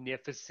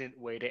magnificent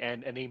way to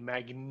end, and a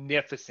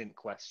magnificent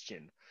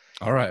question.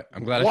 All right,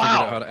 I'm glad I figured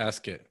out how to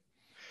ask it.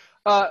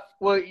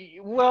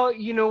 Well,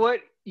 you know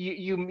what?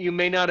 You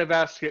may not have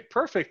asked it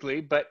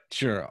perfectly, but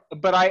sure.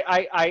 But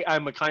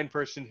I'm a kind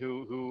person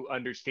who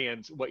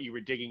understands what you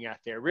were digging at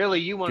there. Really,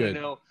 you want to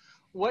know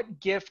what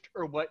gift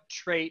or what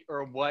trait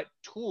or what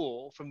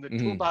tool from the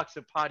toolbox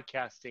of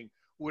podcasting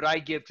would I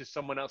give to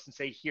someone else and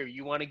say, here,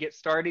 you want to get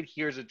started?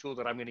 Here's a tool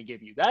that I'm going to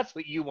give you. That's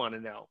what you want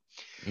to know.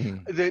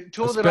 The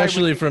tool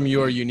especially from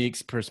your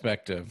unique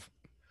perspective.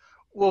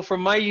 Well, from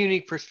my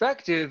unique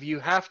perspective, you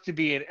have to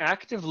be an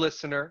active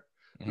listener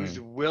who's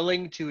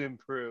willing to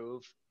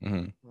improve,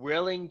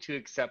 willing to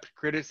accept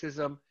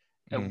criticism,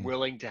 and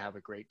willing to have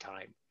a great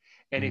time.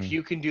 And if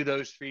you can do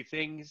those three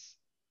things,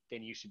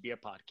 then you should be a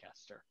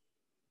podcaster.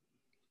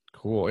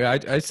 Cool. Yeah,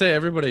 I'd say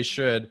everybody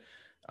should,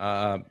 if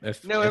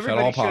at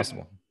all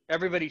possible.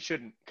 Everybody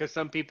shouldn't, because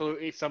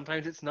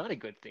sometimes it's not a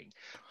good thing.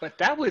 But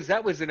that was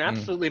an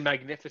absolutely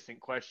magnificent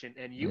question,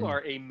 and you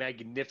are a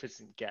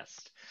magnificent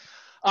guest.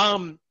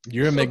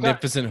 You're a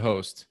magnificent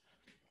host.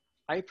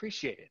 I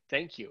appreciate it.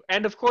 Thank you.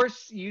 And of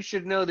course, you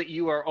should know that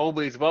you are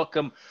always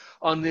welcome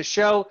on this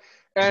show.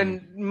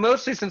 And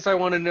mostly since I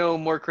want to know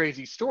more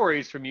crazy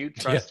stories from you,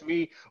 trust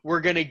me,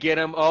 we're going to get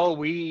them. Oh,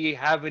 we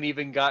haven't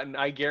even gotten,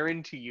 I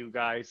guarantee you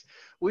guys,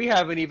 we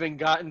haven't even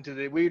gotten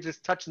to we're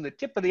just touching the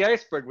tip of the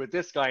iceberg with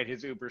this guy and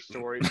his Uber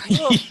stories.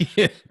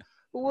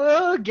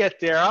 We'll get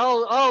there.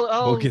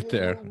 We'll get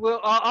there.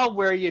 I'll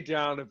wear you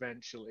down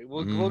eventually.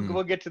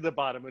 We'll get to the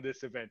bottom of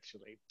this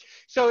eventually.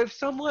 So if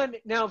someone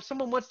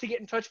wants to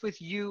get in touch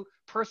with you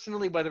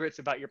personally, whether it's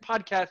about your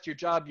podcast, your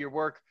job, your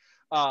work,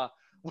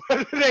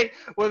 whether they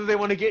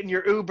want to get in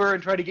your Uber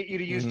and try to get you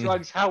to use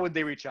drugs, how would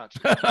they reach out to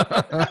you?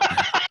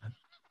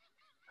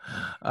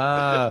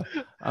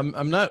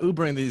 I'm not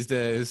Ubering these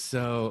days,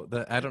 so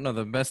I don't know.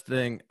 The best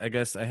thing, I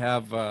guess, I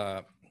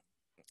have.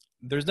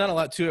 There's not a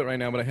lot to it right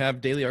now, but I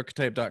have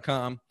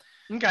dailyarchetype.com.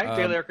 Okay,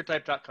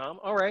 dailyarchetype.com.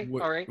 All right.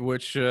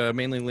 Which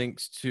mainly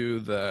links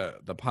to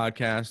the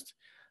podcast,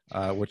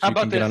 which How you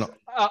about can get on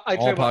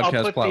all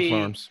podcast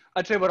platforms.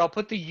 I'll tell you what, I'll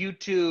put the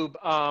YouTube.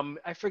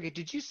 I forget.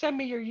 Did you send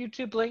me your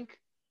YouTube link?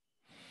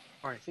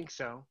 Or I think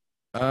so.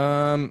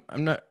 I'm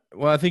not.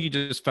 Well, I think you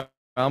just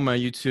found my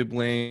YouTube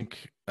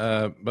link.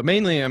 But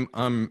mainly,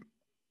 I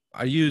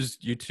use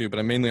YouTube, but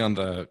I'm mainly on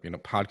the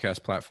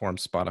podcast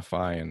platforms,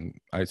 Spotify and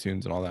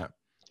iTunes and all that.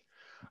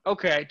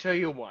 Okay, I tell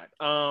you what.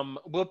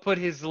 We'll put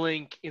his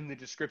link in the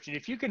description.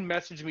 If you can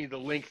message me the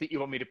link that you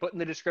want me to put in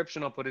the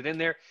description, I'll put it in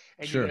there,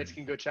 and you guys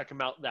can go check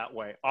him out that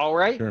way. All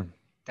right? Sure.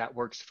 That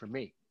works for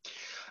me.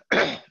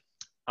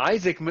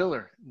 Isaac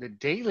Miller, the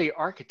Daily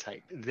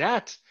Archetype.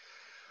 That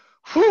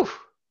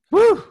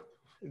was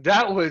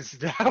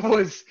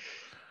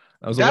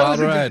a wild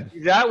ride.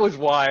 That was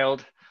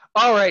wild.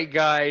 All right,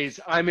 guys.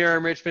 I'm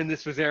Aaron Richmond.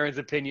 This was Aaron's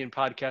Opinion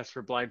Podcast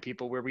for Blind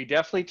People, where we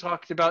definitely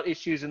talked about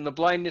issues in the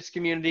blindness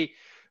community,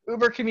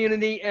 Uber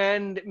community,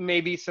 and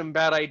maybe some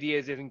bad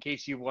ideas in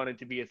case you wanted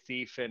to be a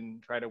thief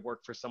and try to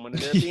work for someone in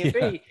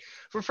Airbnb.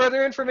 For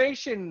further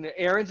information,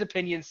 Aaron's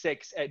Opinion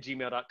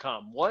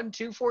 6@gmail.com,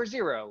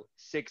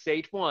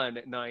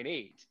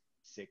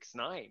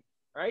 1240-681-9869.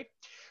 All right?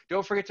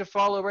 Don't forget to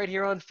follow right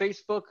here on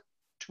Facebook,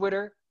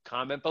 Twitter,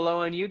 comment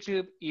below on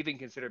YouTube, even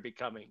consider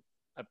becoming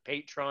a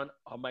patron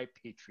on my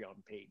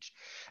Patreon page.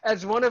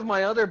 As one of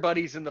my other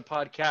buddies in the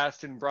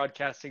podcast and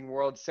broadcasting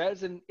world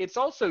says, and it's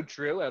also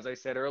true, as I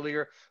said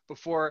earlier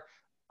before,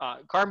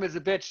 karma's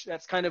a bitch.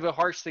 That's kind of a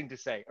harsh thing to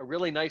say. A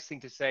really nice thing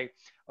to say.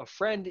 A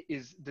friend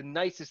is the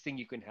nicest thing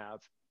you can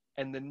have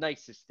and the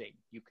nicest thing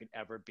you can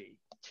ever be.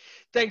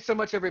 Thanks so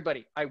much,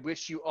 everybody. I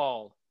wish you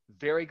all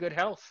very good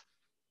health.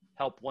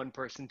 Help one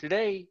person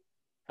today.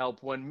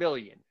 Help 1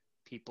 million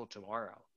people tomorrow.